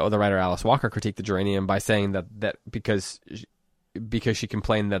 The writer Alice Walker critiqued the geranium by saying that because she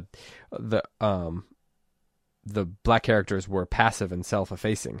complained that the black characters were passive and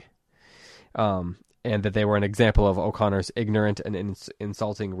self-effacing, and that they were an example of O'Connor's ignorant and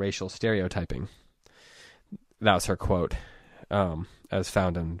insulting racial stereotyping. That was her quote, as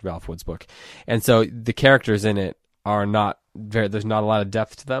found in Ralph Wood's book. And so the characters in it are not there's not a lot of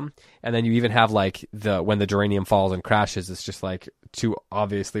depth to them. And then you even have like when the geranium falls and crashes, it's just like too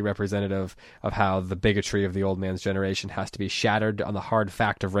obviously representative of how the bigotry of the old man's generation has to be shattered on the hard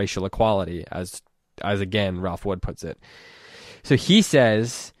fact of racial equality, as again Ralph Wood puts it. So he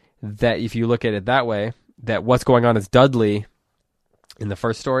says that if you look at it that way, that what's going on is Dudley in the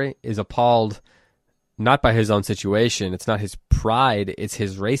first story is appalled not by his own situation. It's not his pride, it's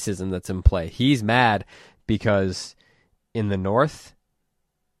his racism that's in play. He's mad because in the North,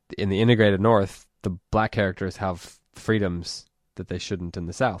 in the integrated North, the black characters have freedoms that they shouldn't in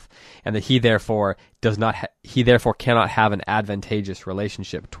the South, and that he therefore cannot have an advantageous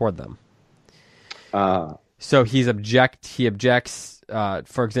relationship toward them. So he objects.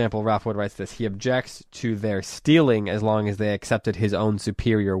 For example, Ralph Wood writes this: he objects to their stealing as long as they accepted his own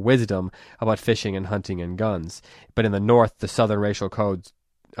superior wisdom about fishing and hunting and guns. But in the North, the Southern racial codes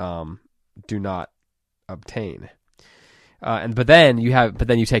do not obtain. But then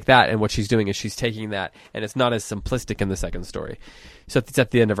you take that, and what she's doing is she's taking that, and it's not as simplistic in the second story. So it's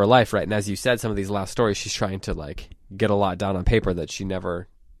at the end of her life, right? And as you said, some of these last stories, she's trying to like get a lot down on paper that she never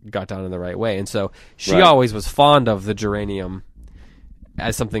got down in the right way. And so she always was fond of the geranium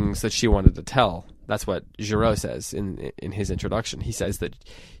as something that she wanted to tell. That's what Giraud says in his introduction. He says that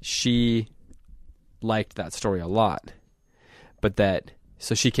she liked that story a lot, but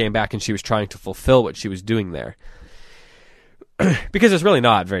so she came back and she was trying to fulfill what she was doing there. Because it's really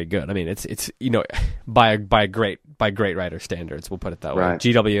not very good. I mean, it's by great writer standards, we'll put it that way.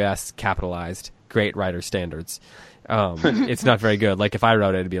 GWS capitalized, great writer standards. It's not very good. Like if I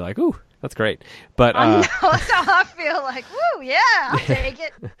wrote it, it'd be like, ooh, that's great. But I know, that's how I feel. Like, woo, yeah, I'll take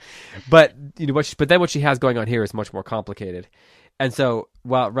it. But then what she has going on here is much more complicated. And so,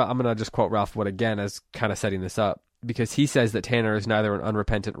 I'm going to just quote Ralph Wood again as kind of setting this up, because he says that Tanner is neither an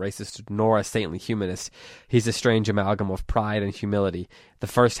unrepentant racist nor a saintly humanist. He's a strange amalgam of pride and humility, the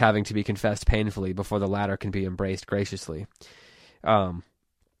first having to be confessed painfully before the latter can be embraced graciously.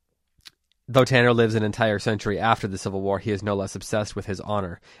 Though Tanner lives an entire century after the Civil War, he is no less obsessed with his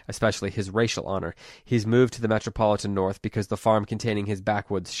honor, especially his racial honor. He's moved to the metropolitan North because the farm containing his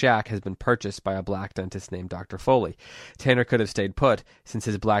backwoods shack has been purchased by a black dentist named Dr. Foley. Tanner could have stayed put, since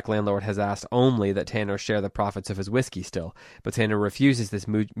his black landlord has asked only that Tanner share the profits of his whiskey still, but Tanner refuses this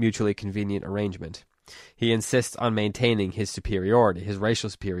mutually convenient arrangement. He insists on maintaining his superiority, his racial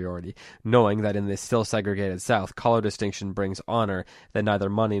superiority, knowing that in this still segregated South, color distinction brings honor that neither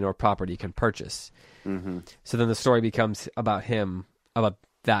money nor property can purchase. Mm-hmm. So then the story becomes about him, about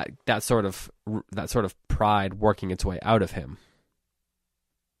that sort of pride working its way out of him.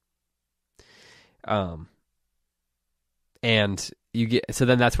 And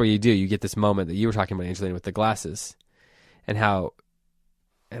then that's where you get this moment that you were talking about, Angelina, with the glasses, and how.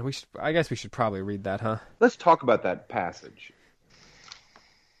 And I guess we should probably read that, huh? Let's talk about that passage.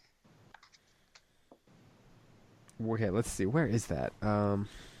 Okay, let's see. Where is that?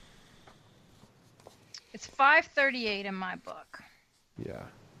 It's 538 in my book. Yeah.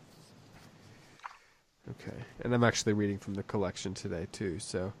 Okay. And I'm actually reading from the collection today, too,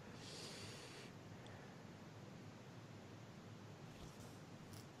 so...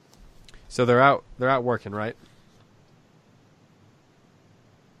 So they're out working, right?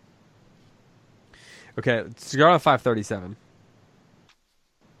 Okay, so you're on 537.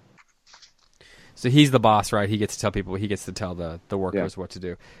 So he's the boss, right? He gets to tell people. He gets to tell the workers what to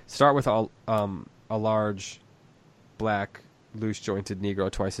do. Start with a large, black, loose-jointed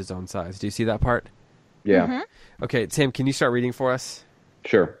Negro twice his own size. Do you see that part? Yeah. Mm-hmm. Okay, Tim, can you start reading for us?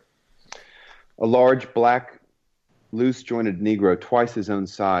 Sure. A large, black, loose-jointed Negro twice his own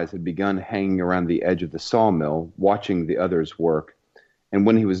size had begun hanging around the edge of the sawmill, watching the others work, and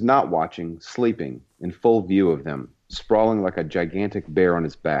when he was not watching, sleeping, in full view of them, sprawling like a gigantic bear on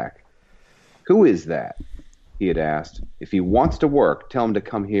his back. "Who is that?" he had asked. "If he wants to work, tell him to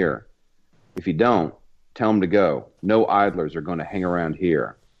come here. If he don't, tell him to go. No idlers are going to hang around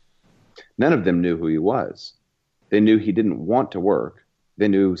here." None of them knew who he was. They knew he didn't want to work. They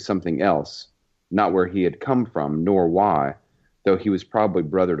knew something else, not where he had come from, nor why, though he was probably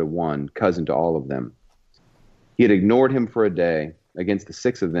brother to one, cousin to all of them. He had ignored him for a day. Against the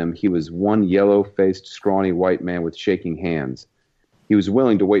 6 of them, he was one yellow-faced, scrawny white man with shaking hands. He was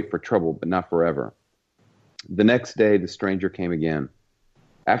willing to wait for trouble, but not forever. The next day, the stranger came again.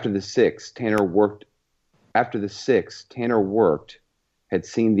 After the six, Tanner worked, had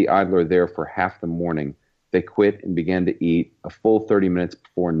seen the idler there for half the morning. They quit and began to eat a full 30 minutes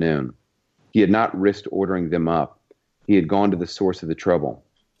before noon. He had not risked ordering them up. He had gone to the source of the trouble.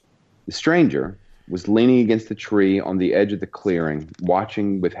 The stranger was leaning against the tree on the edge of the clearing,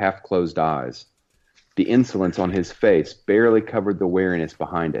 watching with half-closed eyes. The insolence on his face barely covered the wariness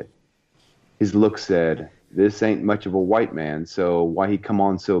behind it. His look said, "This ain't much of a white man, so why he come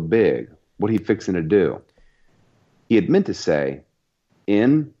on so big? What he fixin' to do?" He had meant to say,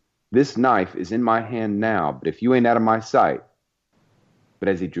 "This knife is in my hand now, but if you ain't out of my sight." But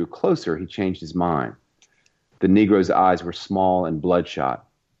as he drew closer, he changed his mind. The Negro's eyes were small and bloodshot.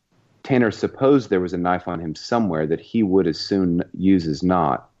 Tanner supposed there was a knife on him somewhere that he would as soon use as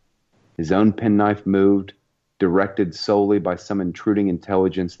not. His own penknife moved, directed solely by some intruding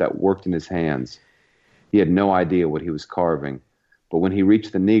intelligence that worked in his hands. He had no idea what he was carving, but when he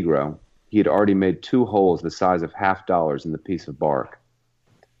reached the Negro, he had already made 2 holes the size of $50 in the piece of bark.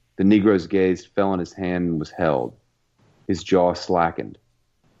 The Negro's gaze fell on his hand and was held. His jaw slackened.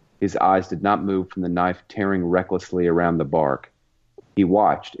 His eyes did not move from the knife tearing recklessly around the bark. He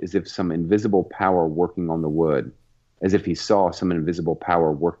watched as if some invisible power working on the wood, as if he saw some invisible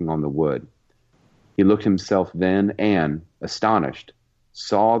power working on the wood. He looked himself then and, astonished,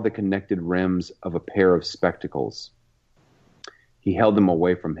 saw the connected rims of a pair of spectacles. He held them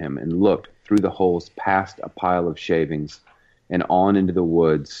away from him and looked through the holes past a pile of shavings and on into the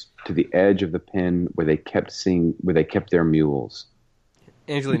woods to the edge of the pen where they kept their mules.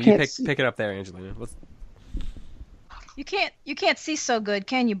 Angelina, you pick it up there, Angelina. You can't see so good,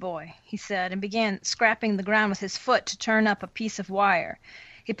 can you, boy?" he said, and began scraping the ground with his foot to turn up a piece of wire.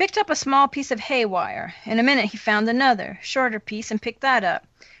 He picked up a small piece of hay wire. In a minute he found another, shorter piece, and picked that up.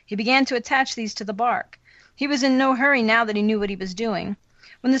 He began to attach these to the bark. He was in no hurry now that he knew what he was doing.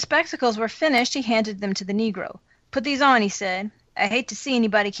 When the spectacles were finished, he handed them to the Negro. "Put these on," he said. "I hate to see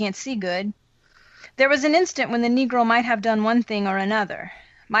anybody can't see good." There was an instant when the Negro might have done one thing or another.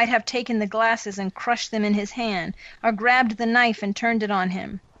 Might have taken the glasses and crushed them in his hand, or grabbed the knife and turned it on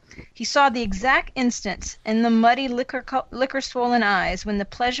him. He saw the exact instant in the muddy, liquor-swollen eyes when the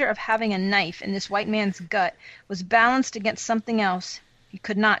pleasure of having a knife in this white man's gut was balanced against something else. He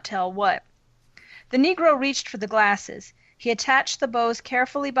could not tell what. The Negro reached for the glasses. He attached the bows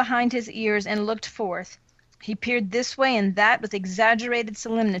carefully behind his ears and looked forth. He peered this way and that with exaggerated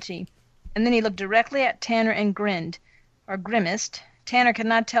solemnity, and then he looked directly at Tanner and grinned, or grimaced. Tanner could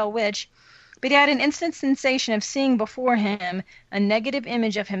not tell which, but he had an instant sensation of seeing before him a negative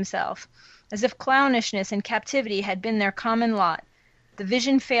image of himself, as if clownishness and captivity had been their common lot. The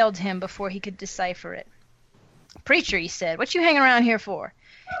vision failed him before he could decipher it. "Preacher," he said, "what you hanging around here for?"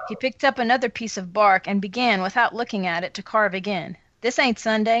 He picked up another piece of bark and began, without looking at it, to carve again. "This ain't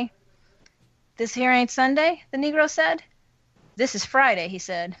Sunday." "This here ain't Sunday?" the Negro said. "This is Friday," he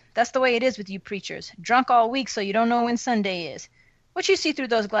said. "That's the way it is with you preachers. Drunk all week so you don't know when Sunday is. What you see through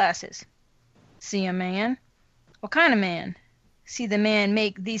those glasses?" "See a man." "What kind of man?" "See the man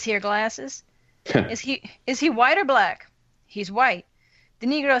make these here glasses." Is he white or black?" "He's white." The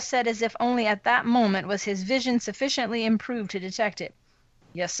Negro said as if only at that moment was his vision sufficiently improved to detect it.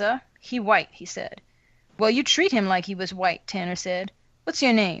 "Yes, sir, he white," he said. "Well, you treat him like he was white," Tanner said. "What's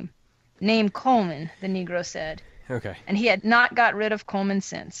your name?" named Coleman, the Negro said. Okay. And he had not got rid of Coleman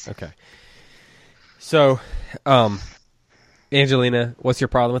since. Okay. So, Angelina, what's your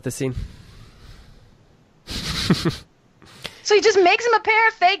problem with this scene? So he just makes him a pair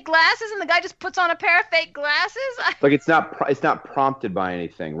of fake glasses, and the guy just puts on a pair of fake glasses? Like, it's not prompted by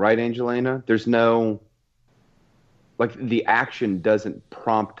anything, right, Angelina? There's no, like, the action doesn't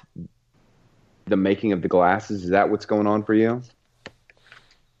prompt the making of the glasses. Is that what's going on for you?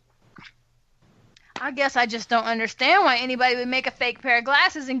 I guess I just don't understand why anybody would make a fake pair of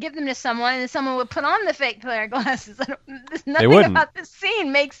glasses and give them to someone, and then someone would put on the fake pair of glasses. Nothing about this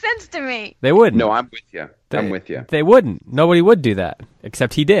scene makes sense to me. They wouldn't. No, I'm with you. I'm with you. They wouldn't. Nobody would do that,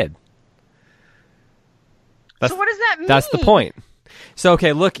 except he did. So what does that mean? That's the point. So,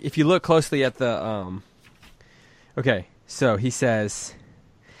 okay, look, if you look closely at the, okay, so he says,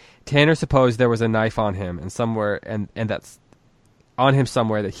 Tanner supposed there was a knife on him and somewhere, and that's on him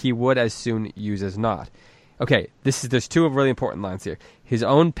somewhere that he would as soon use as not. Okay, there's two really important lines here. His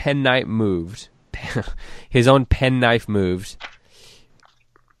own penknife moved,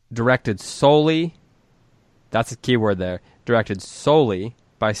 directed solely, that's a key word there, directed solely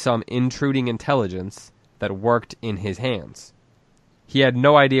by some intruding intelligence that worked in his hands. He had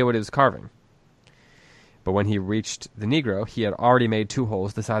no idea what he was carving. But when he reached the Negro, he had already made 2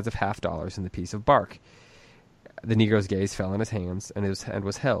 holes the size of $50 in the piece of bark. The Negro's gaze fell on his hands, and his hand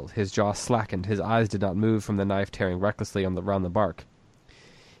was held. His jaw slackened. His eyes did not move from the knife tearing recklessly around the bark.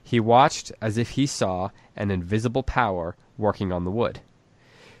 He watched as if he saw an invisible power working on the wood.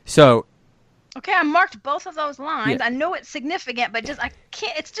 So, okay, I marked both of those lines. Yeah. I know it's significant, but I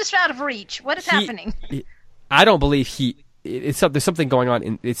can't. It's just out of reach. What is happening? I don't believe there's something going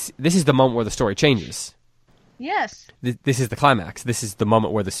on. This is the moment where the story changes. Yes. This is the climax. This is the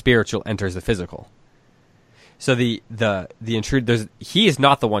moment where the spiritual enters the physical. So the intruder, he is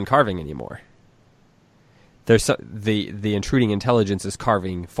not the one carving anymore. The intruding intelligence is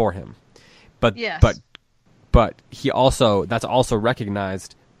carving for him, but yes. but that's also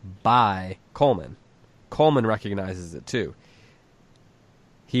recognized by Coleman. Coleman recognizes it too.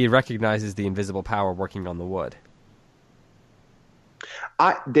 He recognizes the invisible power working on the wood.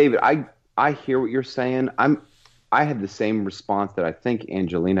 David, I hear what you're saying. I had the same response that I think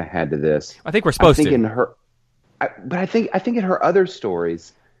Angelina had to this. I think we're supposed to. But I think in her other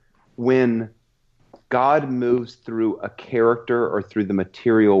stories, when God moves through a character or through the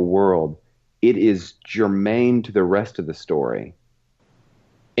material world, it is germane to the rest of the story.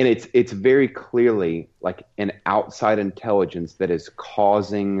 And it's very clearly like an outside intelligence that is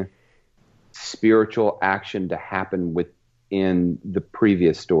causing spiritual action to happen within the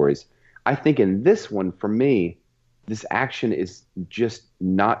previous stories. I think in this one, for me, this action is just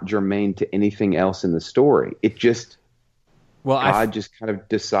not germane to anything else in the story. It just, God just kind of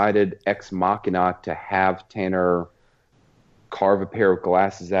decided ex machina to have Tanner carve a pair of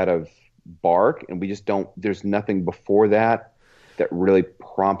glasses out of bark, and we just don't, there's nothing before that really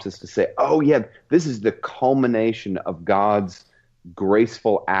prompts us to say, oh yeah, this is the culmination of God's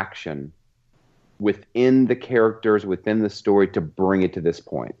graceful action within the characters, within the story to bring it to this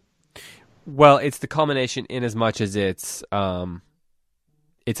point. Well, it's the culmination in as much as it's a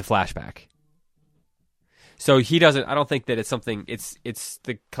flashback. So he doesn't. I don't think that it's something. It's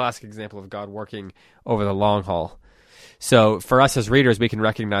the classic example of God working over the long haul. So for us as readers, we can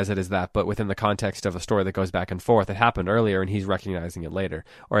recognize it as that, but within the context of a story that goes back and forth, it happened earlier, and he's recognizing it later,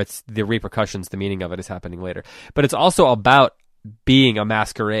 or it's the repercussions, the meaning of it is happening later. But it's also about being a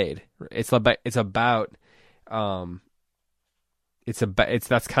masquerade. That's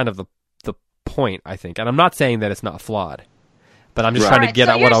kind of the point, I think. And I'm not saying that it's not flawed, but I'm just trying to get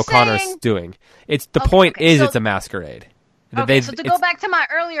at what O'Connor's doing. It's a masquerade. Okay, so to go back to my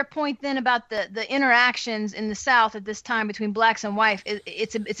earlier point then about the interactions in the South at this time between blacks and whites,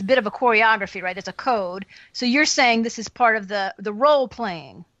 it's a bit of a choreography, right? It's a code. So you're saying this is part of the role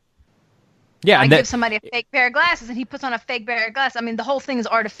playing. Yeah, I give somebody a fake pair of glasses and he puts on a fake pair of glasses. I mean, the whole thing is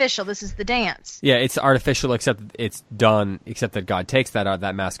artificial. This is the dance. Yeah, it's artificial, except that God takes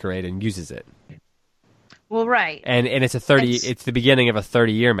that masquerade and uses it. Well, right. And it's it's the beginning of a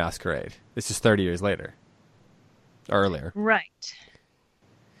 30-year masquerade. This is 30 years later. Earlier. Right.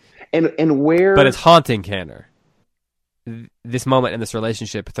 And where... But it's haunting Tanner. This moment and this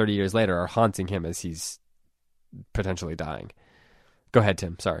relationship 30 years later are haunting him as he's potentially dying. Go ahead,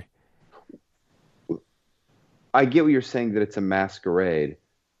 Tim. Sorry. I get what you're saying, that it's a masquerade,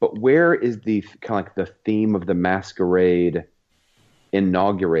 but where is the kind of like the theme of the masquerade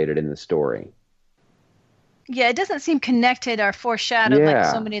inaugurated in the story? Yeah, it doesn't seem connected or foreshadowed like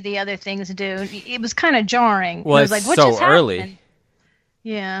so many of the other things do. It was kind of jarring. Well, it was it's like, what so just early. happened?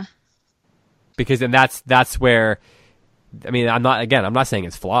 Yeah. because then that's where, I mean, I'm not saying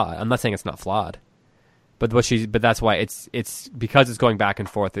it's flawed. I'm not saying it's not flawed. But that's why it's because it's going back and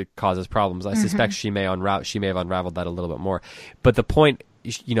forth. It causes problems. I suspect she may have unraveled that a little bit more. But the point,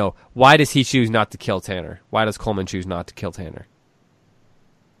 why does he choose not to kill Tanner? Why does Coleman choose not to kill Tanner?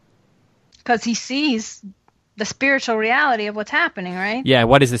 Because he sees the spiritual reality of what's happening, right? Yeah.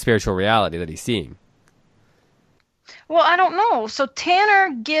 What is the spiritual reality that he's seeing? Well, I don't know. So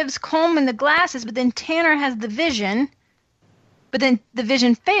Tanner gives Coleman the glasses, but then Tanner has the vision, but then the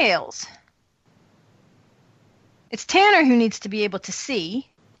vision fails. It's Tanner who needs to be able to see.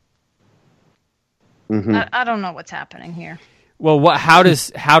 Mm-hmm. I don't know what's happening here. Well, how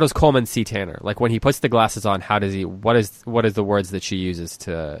does Coleman see Tanner? Like when he puts the glasses on, how does he? What is the words that she uses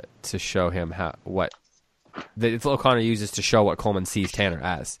to show him what O'Connor uses to show what Coleman sees Tanner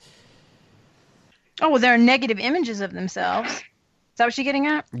as? Oh, well, there are negative images of themselves. Is that what you're getting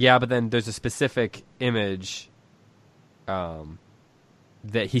at? Yeah, but then there's a specific image. That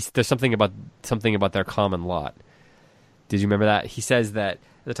there's something about their common lot. Did you remember that? He says that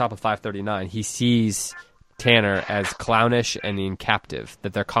at the top of 539, he sees Tanner as clownish and in captive,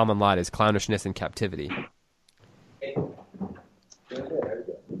 that their common lot is clownishness and captivity.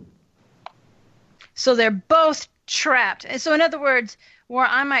 So they're both trapped. And so in other words, where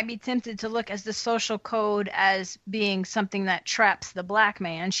I might be tempted to look as the social code as being something that traps the black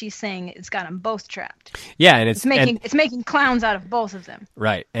man, she's saying it's got them both trapped. Yeah, and it's making clowns out of both of them.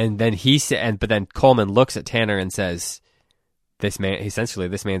 Right. And then but then Coleman looks at Tanner and says, this man's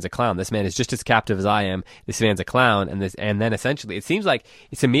a clown. This man is just as captive as I am. This man's a clown. And then essentially, it seems like,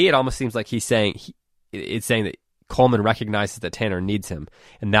 to me, it almost seems like it's saying that Coleman recognizes that Tanner needs him.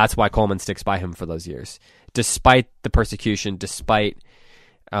 And that's why Coleman sticks by him for those years. Despite the persecution, despite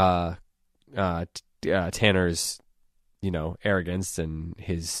Tanner's, arrogance and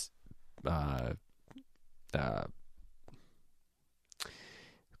his not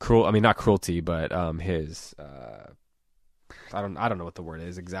cruelty, but his I don't know what the word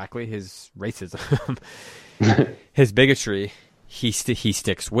is exactly. His racism, his bigotry. He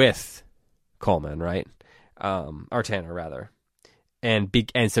sticks with Coleman, right? Or Tanner rather, and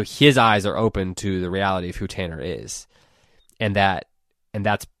so his eyes are open to the reality of who Tanner is, that's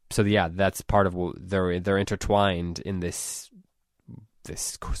part of what they're intertwined in this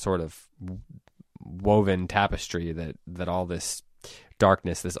sort of woven tapestry that all this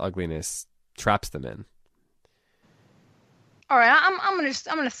darkness, this ugliness traps them in. All right, I'm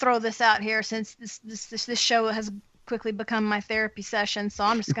gonna throw this out here since this show has quickly become my therapy session, so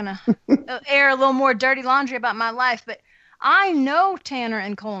I'm just gonna air a little more dirty laundry about my life. But I know Tanner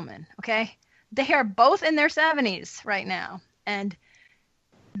and Coleman. Okay, they are both in their 70s right now, and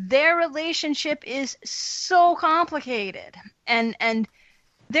their relationship is so complicated, and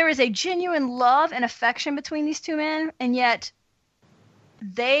there is a genuine love and affection between these two men, and yet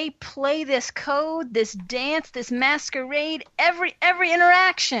they play this code, this dance, this masquerade, every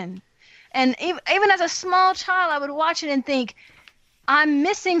interaction. And even as a small child, I would watch it and think, I'm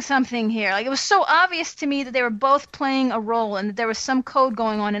missing something here. Like, it was so obvious to me that they were both playing a role and that there was some code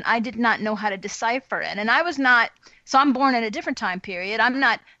going on, and I did not know how to decipher it. And I was not, so I'm born at a different time period. I'm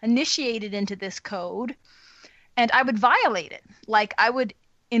not initiated into this code, and I would violate it. Like, I would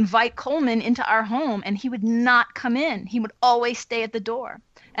invite Coleman into our home, and he would not come in. He would always stay at the door.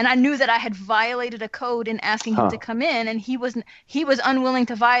 And I knew that I had violated a code in asking him to come in, and he was unwilling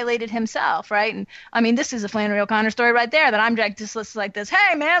to violate it himself, right? And I mean, this is a Flannery O'Connor story right there, that I'm just like this,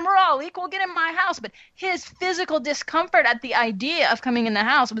 hey man, we're all equal, get in my house. But his physical discomfort at the idea of coming in the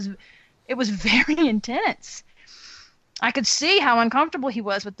house was very intense. I could see how uncomfortable he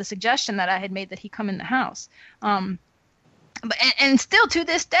was with the suggestion that I had made that he come in the house. And still to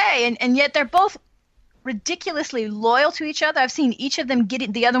this day, and yet they're both ridiculously loyal to each other. I've seen each of them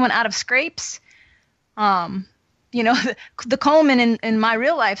get the other one out of scrapes. The Coleman in my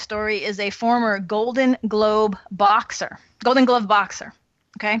real life story is a former Golden Glove boxer.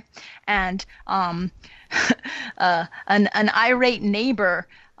 Okay, and an irate neighbor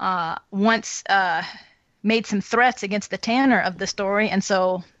once made some threats against the Tanner of the story, and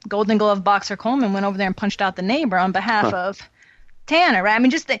so Golden Glove boxer Coleman went over there and punched out the neighbor on behalf of Tanner, right? I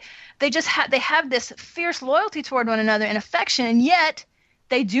mean, they have this fierce loyalty toward one another and affection, and yet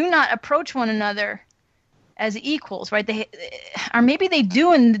they do not approach one another as equals, right? Or maybe they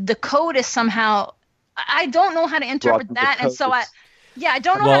do, and the code is somehow, I don't know how to interpret that, and so I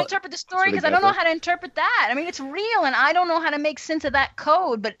don't know how to interpret the story because I don't know how to interpret that. I mean, it's real, and I don't know how to make sense of that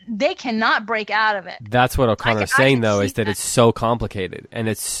code, but they cannot break out of it. That's what O'Connor's saying, though, is that it's so complicated, and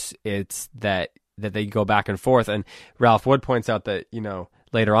it's that they go back and forth. And Ralph Wood points out that,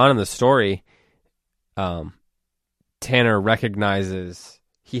 later on in the story, Tanner recognizes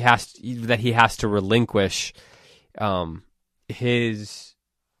he has to relinquish the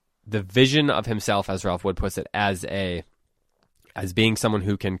vision of himself, as Ralph Wood puts it, as being someone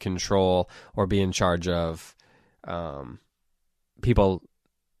who can control or be in charge of people,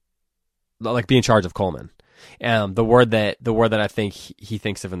 like be in charge of Coleman. The word that I think he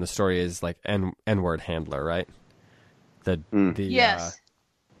thinks of in the story is like N-word handler, right? Yes.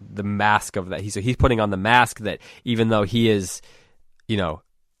 The mask of that. He's putting on the mask that even though he is,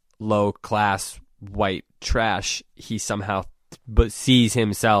 low class white trash, he somehow sees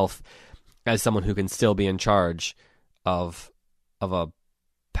himself as someone who can still be in charge of a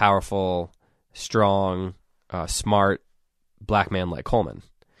powerful, strong, smart black man like Coleman.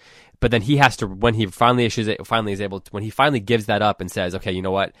 But then he has to, when he finally gives that up and says, okay, you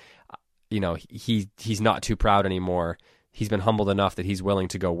know what, he's not too proud anymore. He's been humbled enough that he's willing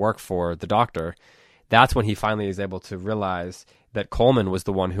to go work for the doctor. That's when he finally is able to realize that Coleman was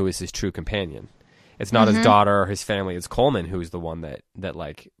the one who is his true companion. It's not his daughter or his family. It's Coleman who is the one that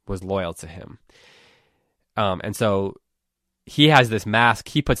like was loyal to him. And so he has this mask.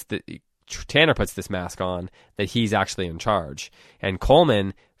 Tanner puts this mask on that he's actually in charge. And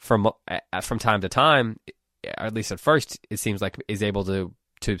Coleman, from time to time, at least at first, it seems like is able to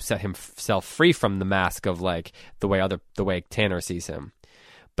set himself free from the mask of like the way Tanner sees him.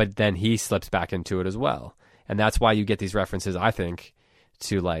 But then he slips back into it as well. And that's why you get these references, I think,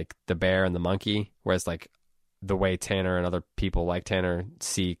 to like the bear and the monkey, whereas like the way Tanner and other people like Tanner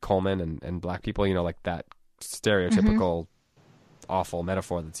see Coleman and black people, like that stereotypical awful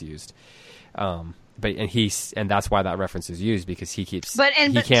metaphor that's used. And that's why that reference is used, because he can't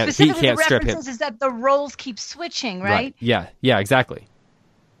specifically the strip him. Is that the roles keep switching, right? Yeah, exactly.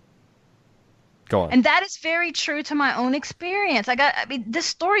 Go on. And that is very true to my own experience. This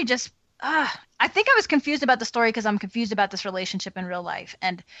story just, I think I was confused about the story because I'm confused about this relationship in real life.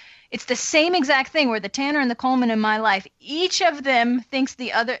 And it's the same exact thing where the Tanner and the Coleman in my life, each of them thinks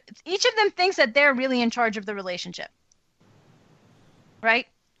that they're really in charge of the relationship. Right?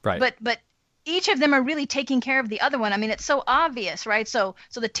 Right. But each of them are really taking care of the other one. I mean, it's so obvious, right? So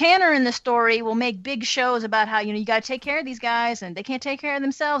the Tanner in the story will make big shows about how, you got to take care of these guys and they can't take care of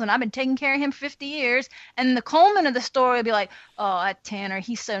themselves. And I've been taking care of him for 50 years. And the Coleman of the story will be like, oh, that Tanner,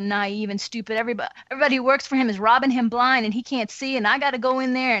 he's so naive and stupid. Everybody who works for him is robbing him blind and he can't see. And I got to go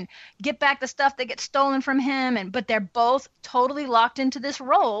in there and get back the stuff that gets stolen from him. But they're both totally locked into this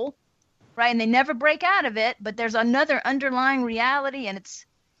role, right? And they never break out of it. But there's another underlying reality, and it's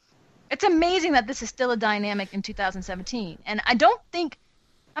amazing that this is still a dynamic in 2017. And I got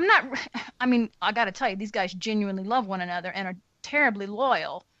to tell you, these guys genuinely love one another and are terribly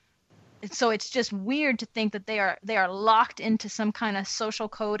loyal. So it's just weird to think that they are locked into some kind of social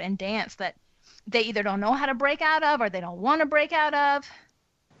code and dance that they either don't know how to break out of or they don't want to break out of.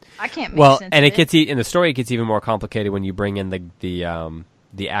 I can't make sense of it. In the story, it gets even more complicated when you bring in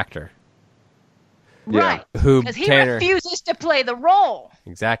the actor. Right, because he refuses to play the role.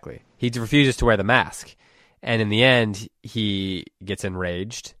 Exactly. He refuses to wear the mask. And in the end, he gets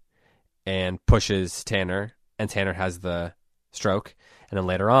enraged and pushes Tanner, and Tanner has the stroke. And then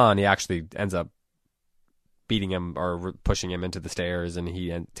later on, he actually ends up beating him or pushing him into the stairs,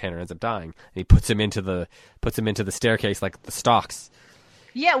 and Tanner ends up dying. And he puts him into the staircase like the stocks.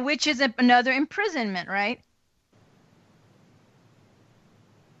 Yeah, which is another imprisonment, right?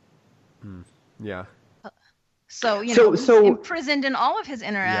 Yeah. So he's imprisoned in all of his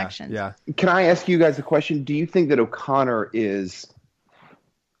interactions. Yeah. Can I ask you guys a question? Do you think that O'Connor is,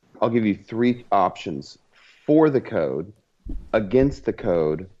 I'll give you three options, for the code, against the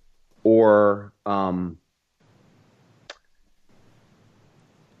code, or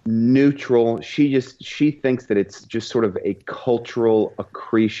neutral? She thinks that it's just sort of a cultural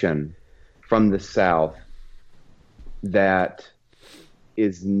accretion from the South that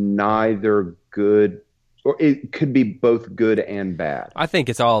is neither good, or it could be both good and bad. I think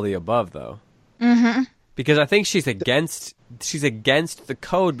it's all of the above, though. Mm-hmm. Because I think she's against the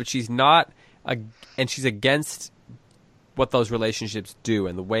code, but she's not, and she's against what those relationships do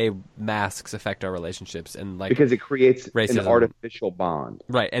and the way masks affect our relationships, and like because it creates racism. An artificial bond,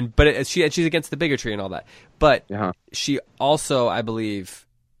 right? She's against the bigotry and all that, but she also, I believe,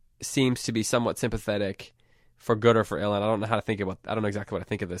 seems to be somewhat sympathetic, for good or for ill, and I don't know exactly what I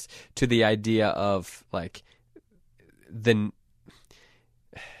think of this, to the idea of like the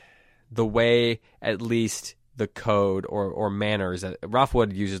way at least the code or manners, Ralph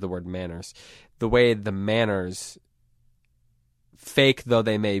Wood uses the word manners, the way the manners, fake though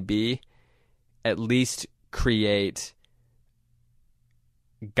they may be, at least create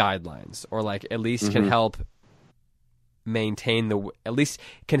guidelines, or like at least can help maintain at least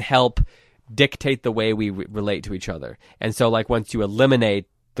can help dictate the way we relate to each other. And so like once you eliminate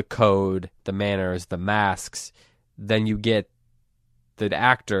the code, the manners, the masks, then you get the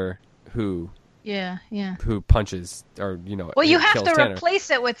actor who punches, or well, you have to Tanner. replace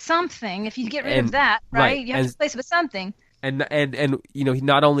it with something. If you get rid of that, right? You have to replace it with something. And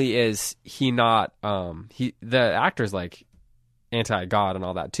not only is he not the actor's like anti-God and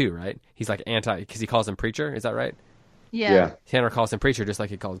all that too, right? He's like because he calls him preacher, is that right? Yeah. Tanner calls him preacher just like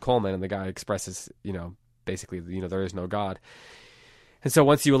he called Coleman, and the guy expresses, basically, there is no God. And so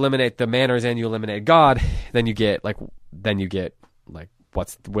once you eliminate the manners and you eliminate God, then you get like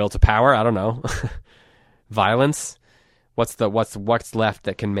what's the will to power? I don't know. Violence. What's left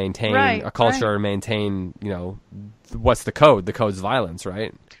that can maintain a culture and maintain, what's the code? The code's violence,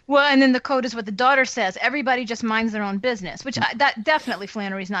 right? Well, and then the code is what the daughter says. Everybody just minds their own business, which that definitely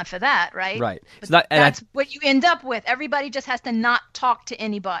Flannery's not for that, right? Right. So that's what you end up with. Everybody just has to not talk to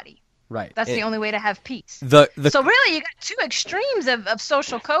anybody. Right. That's the only way to have peace. So really, you got two extremes of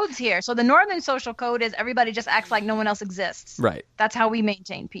social codes here. So the northern social code is everybody just acts like no one else exists. Right. That's how we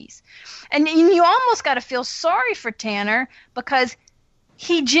maintain peace. And you almost got to feel sorry for Tanner, because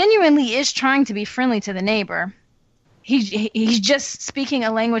he genuinely is trying to be friendly to the neighbor. He's just speaking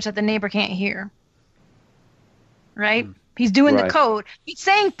a language that the neighbor can't hear. Right? He's doing the code. He's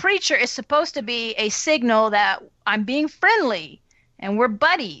saying preacher is supposed to be a signal that I'm being friendly and we're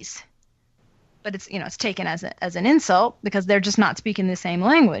buddies. But it's taken as an insult because they're just not speaking the same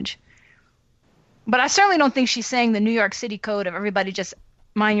language. But I certainly don't think she's saying the New York City code of everybody just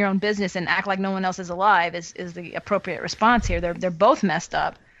mind your own business and act like no one else is alive is the appropriate response here. They're both messed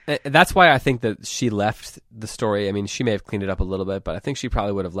up. That's why I think that she left the story. I mean, she may have cleaned it up a little bit, but I think she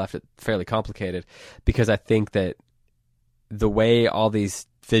probably would have left it fairly complicated, because I think that the way all these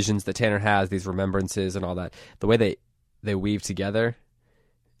visions that Tanner has, these remembrances and all that, the way they weave together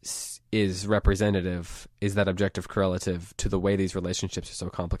is that objective correlative to the way these relationships are so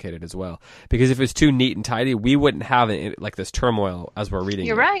complicated as well. Because if it's too neat and tidy, we wouldn't have like this turmoil as we're reading.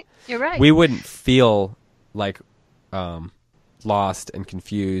 You're right. We wouldn't feel like lost and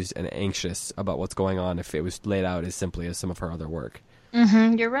confused and anxious about what's going on if it was laid out as simply as some of her other work.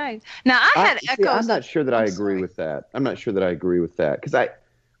 Mm-hmm, you're right. Now I had echoes. I'm not sure that I agree with that. Because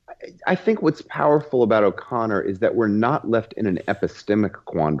I think what's powerful about O'Connor is that we're not left in an epistemic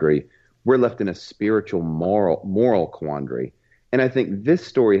quandary. We're left in a spiritual, moral quandary. And I think this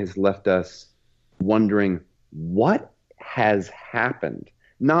story has left us wondering what has happened.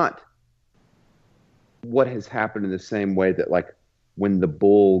 Not what has happened in the same way that, like, when the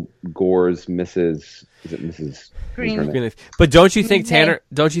bull gores Mrs. Greenleaf. But don't you think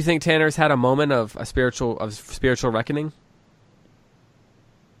Tanner's had a moment of spiritual reckoning?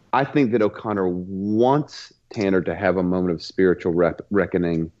 I think that O'Connor wants Tanner to have a moment of spiritual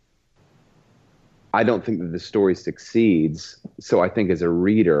reckoning. I don't think that the story succeeds. So I think as a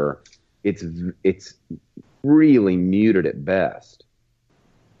reader, it's really muted at best.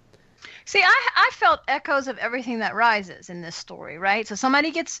 See, I felt echoes of everything that rises in this story, right? So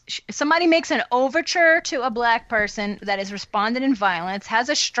somebody makes an overture to a black person that has responded in violence, has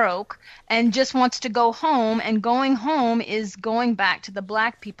a stroke, and just wants to go home, and going home is going back to the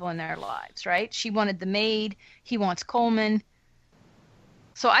black people in their lives, right? She wanted the maid, he wants Coleman.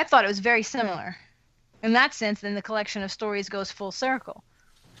 So I thought it was very similar. In that sense, then the collection of stories goes full circle.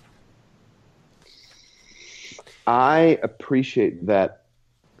 I appreciate that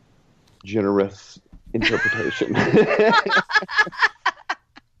generous interpretation.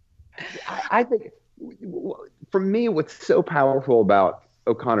 I think, for me, what's so powerful about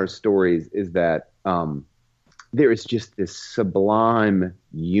O'Connor's stories is that there is just this sublime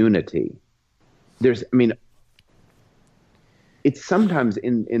unity. It's sometimes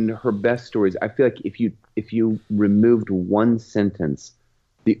in her best stories, I feel like if you removed one sentence,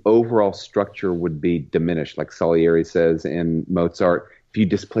 the overall structure would be diminished, like Salieri says in Mozart. If you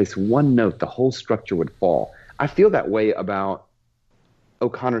displace one note, the whole structure would fall. I feel that way about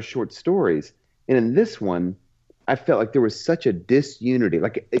O'Connor's short stories. And in this one, I felt like there was such a disunity.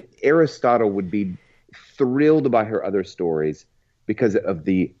 Like Aristotle would be thrilled by her other stories because of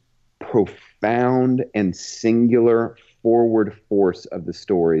the profound and singular forward force of the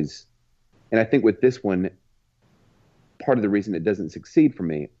stories. And I think with this one, part of the reason it doesn't succeed for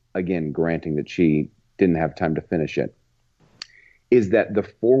me, again, granting that she didn't have time to finish it, is that the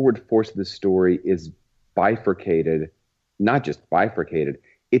forward force of the story is bifurcated, not just bifurcated,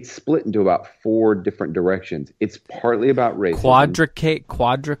 it's split into about 4 different directions. It's partly about racism.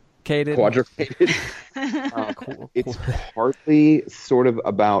 Quadruplicated. It's partly sort of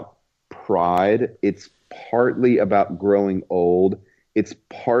about pride. It's partly about growing old. It's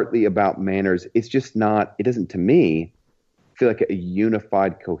partly about manners. It's just not, it doesn't, to me, feel like a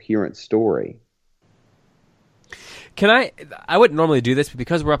unified, coherent story. I wouldn't normally do this, but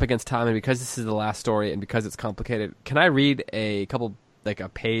because we're up against time and because this is the last story and because it's complicated, can I read a couple, like a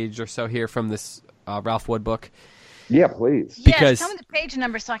page or so here from this Ralph Wood book? Yeah, please. Because yes, tell me the page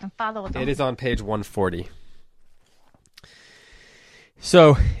number so I can follow with them. It is on page 140.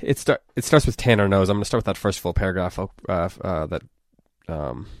 So it starts with Tanner knows. I'm going to start with that first full paragraph that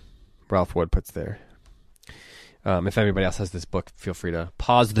Ralph Wood puts there. If anybody else has this book, feel free to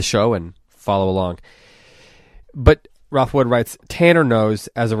pause the show and follow along. But Ralph Wood writes, Tanner knows,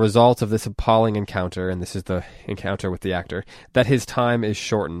 as a result of this appalling encounter, and this is the encounter with the actor, that his time is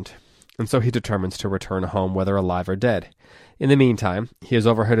shortened, and so he determines to return home, whether alive or dead. In the meantime, he has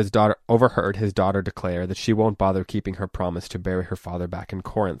overheard his daughter declare that she won't bother keeping her promise to bury her father back in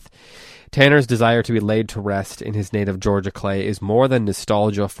Corinth. Tanner's desire to be laid to rest in his native Georgia clay is more than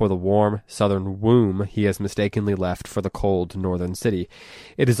nostalgia for the warm southern womb he has mistakenly left for the cold northern city.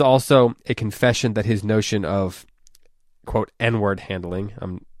 It is also a confession that his notion of, quote, N-word handling,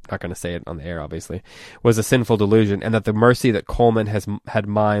 I'm not going to say it on the air, obviously, was a sinful delusion, and that the mercy that Coleman had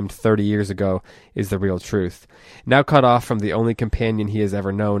mimed 30 years ago is the real truth. Now cut off from the only companion he has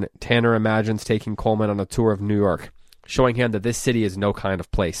ever known, Tanner imagines taking Coleman on a tour of New York, showing him that this city is no kind of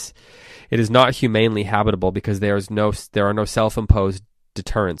place. It is not humanely habitable because there are no self-imposed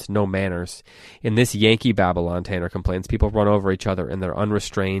deterrents, no manners. In this Yankee Babylon, Tanner complains, people run over each other in their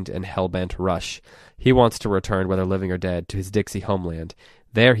unrestrained and hell-bent rush. He wants to return, whether living or dead, to his Dixie homeland.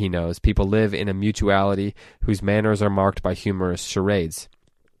 There, he knows, people live in a mutuality whose manners are marked by humorous charades.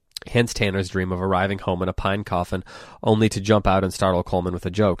 Hence Tanner's dream of arriving home in a pine coffin, only to jump out and startle Coleman with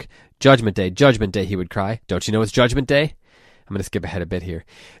a joke. Judgment Day, he would cry. Don't you know it's Judgment Day? I'm going to skip ahead a bit here.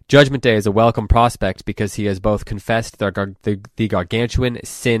 Judgment Day is a welcome prospect because he has both confessed the gargantuan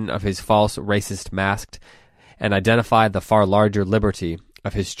sin of his false racist mask and identified the far larger liberty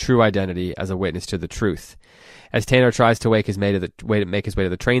of his true identity as a witness to the truth. As Tanner tries to make his way to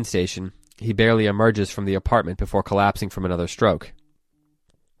the train station, he barely emerges from the apartment before collapsing from another stroke.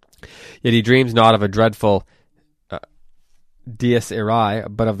 Yet he dreams not of a dreadful dies irae,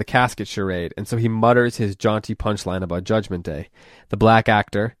 but of the casket charade, and so he mutters his jaunty punchline about Judgment Day. The black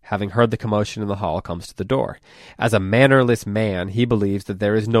actor, having heard the commotion in the hall, comes to the door. As a mannerless man, he believes that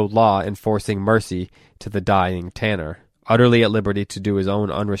there is no law enforcing mercy to the dying Tanner. Utterly at liberty to do his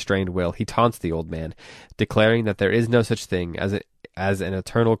own unrestrained will, he taunts the old man, declaring that there is no such thing as an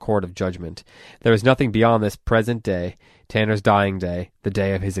eternal court of judgment. There is nothing beyond this present day, Tanner's dying day, the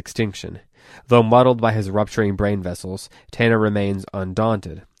day of his extinction. Though muddled by his rupturing brain vessels, Tanner remains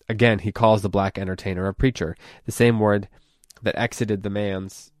undaunted. Again, he calls the black entertainer a preacher, the same word that excited the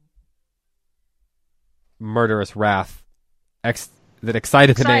man's murderous wrath, excited the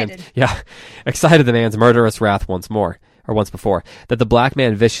man's murderous wrath once before. That the black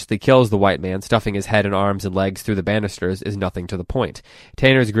man viciously kills the white man, stuffing his head and arms and legs through the banisters, is nothing to the point.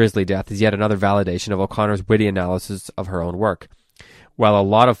 Tanner's grisly death is yet another validation of O'Connor's witty analysis of her own work. While a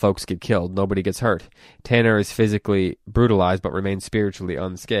lot of folks get killed, nobody gets hurt. Tanner is physically brutalized but remains spiritually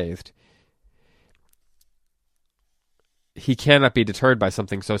unscathed. He cannot be deterred by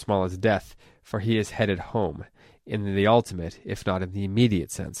something so small as death, for he is headed home, in the ultimate, if not in the immediate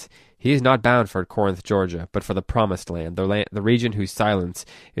sense. He is not bound for Corinth, Georgia, but for the Promised Land, the region whose silence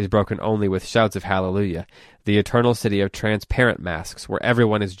is broken only with shouts of hallelujah, the eternal city of transparent masks, where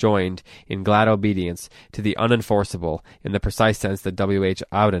everyone is joined in glad obedience to the unenforceable in the precise sense that W. H.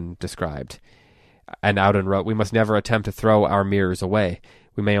 Auden described. And Auden wrote, "We must never attempt to throw our mirrors away.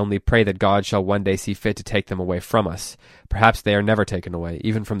 We may only pray that God shall one day see fit to take them away from us. Perhaps they are never taken away,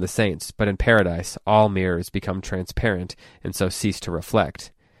 even from the saints, but in paradise all mirrors become transparent and so cease to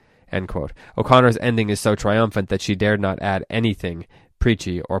reflect." End quote. O'Connor's ending is so triumphant that she dared not add anything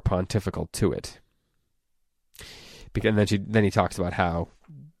preachy or pontifical to it. And then he talks about how,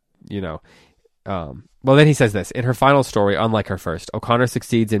 then he says this. In her final story, unlike her first, O'Connor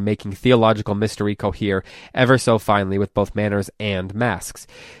succeeds in making theological mystery cohere ever so finely with both manners and masks.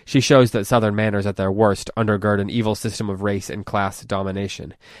 She shows that Southern manners at their worst undergird an evil system of race and class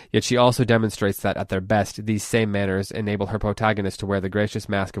domination. Yet she also demonstrates that, at their best, these same manners enable her protagonist to wear the gracious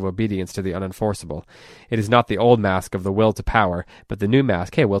mask of obedience to the unenforceable. It is not the old mask of the will to power, but the new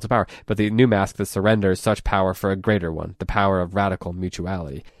mask, but the new mask that surrenders such power for a greater one, the power of radical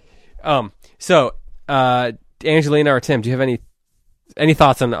mutuality. Angelina or Tim, do you have any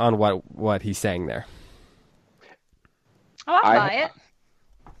thoughts on what he's saying there? Oh, I'll buy it.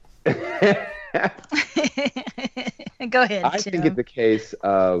 Go ahead, I Tim. think it's a case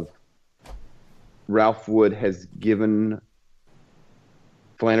of Ralph Wood has given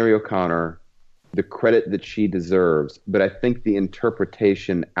Flannery O'Connor the credit that she deserves, but I think the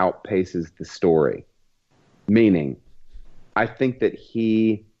interpretation outpaces the story. Meaning, I think that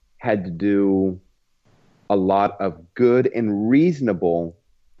he had to do a lot of good and reasonable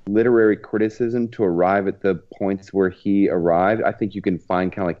literary criticism to arrive at the points where he arrived. I think you can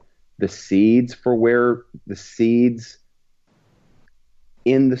find kind of like the seeds for where the seeds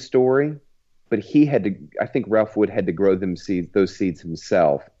in the story, but he had to, I think Ralph Wood had to grow those seeds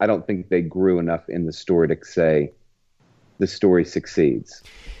himself. I don't think they grew enough in the story to say the story succeeds.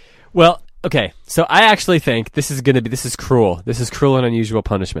 Well, okay, so I actually think this is cruel. This is cruel and unusual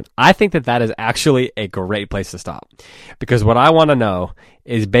punishment. I think that is actually a great place to stop. Because what I want to know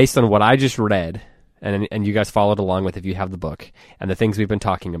is, based on what I just read, and you guys followed along with if you have the book, and the things we've been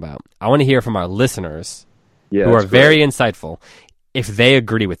talking about, I want to hear from our listeners, who are very insightful, if they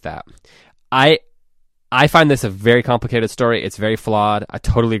agree with that. I find this a very complicated story. It's very flawed. I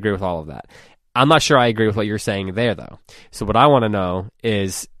totally agree with all of that. I'm not sure I agree with what you're saying there, though. So what I want to know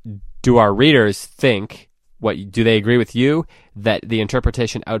is, do our readers think, do they agree with you that the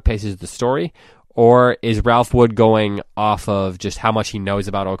interpretation outpaces the story? Or is Ralph Wood going off of just how much he knows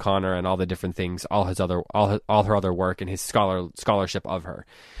about O'Connor and all the different things, all her other work and his scholarship of her?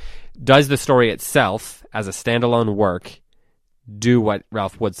 Does the story itself, as a standalone work, do what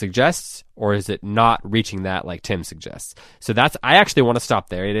Ralph Wood suggests, or is it not reaching that like Tim suggests? So I actually want to stop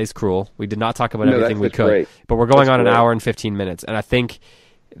there. It is cruel. We did not talk about everything we could, great. But we're going on an hour and 15 minutes, and I think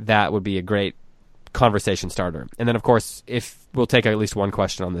that would be a great conversation starter. And then, of course, if we'll take at least one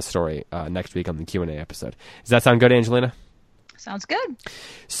question on this story next week on the Q&A episode. Does that sound good, Angelina? Sounds good.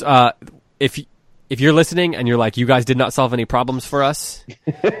 So, if you're listening and you're like, you guys did not solve any problems for us,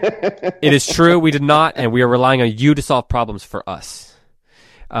 it is true, we did not, and we are relying on you to solve problems for us.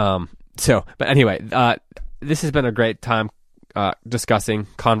 But anyway, this has been a great time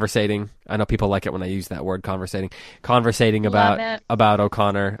conversating. I know people like it when I use that word, conversating about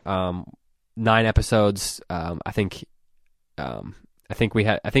O'Connor. 9 episodes. I think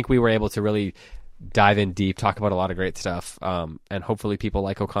we were able to really dive in deep, talk about a lot of great stuff, and hopefully people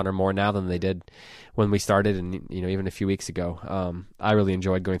like O'Connor more now than they did when we started, and even a few weeks ago. I really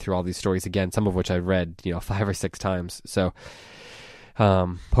enjoyed going through all these stories again, some of which I've read 5 or 6 times. So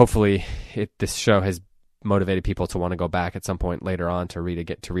hopefully this show has motivated people to want to go back at some point later on to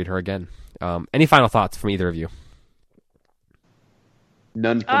read her again. Any final thoughts from either of you?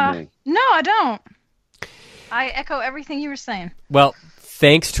 None from me. No, I don't. I echo everything you were saying. Well,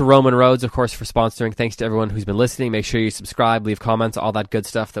 thanks to Roman Roads, of course, for sponsoring. Thanks to everyone who's been listening. Make sure you subscribe, leave comments, all that good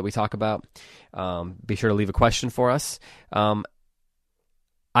stuff that we talk about. Be sure to leave a question for us.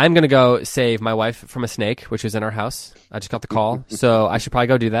 I'm going to go save my wife from a snake, which was in our house. I just got the call, so I should probably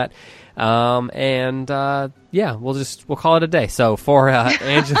go do that. We'll call it a day. So for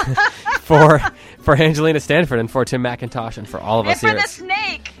Angelina Stanford and for Tim McIntosh and for all of us here.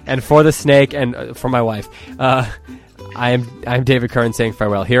 And for the snake and for my wife. I'm David Kern saying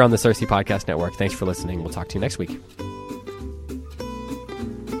farewell here on the Cersei Podcast Network. Thanks for listening. We'll talk to you next week.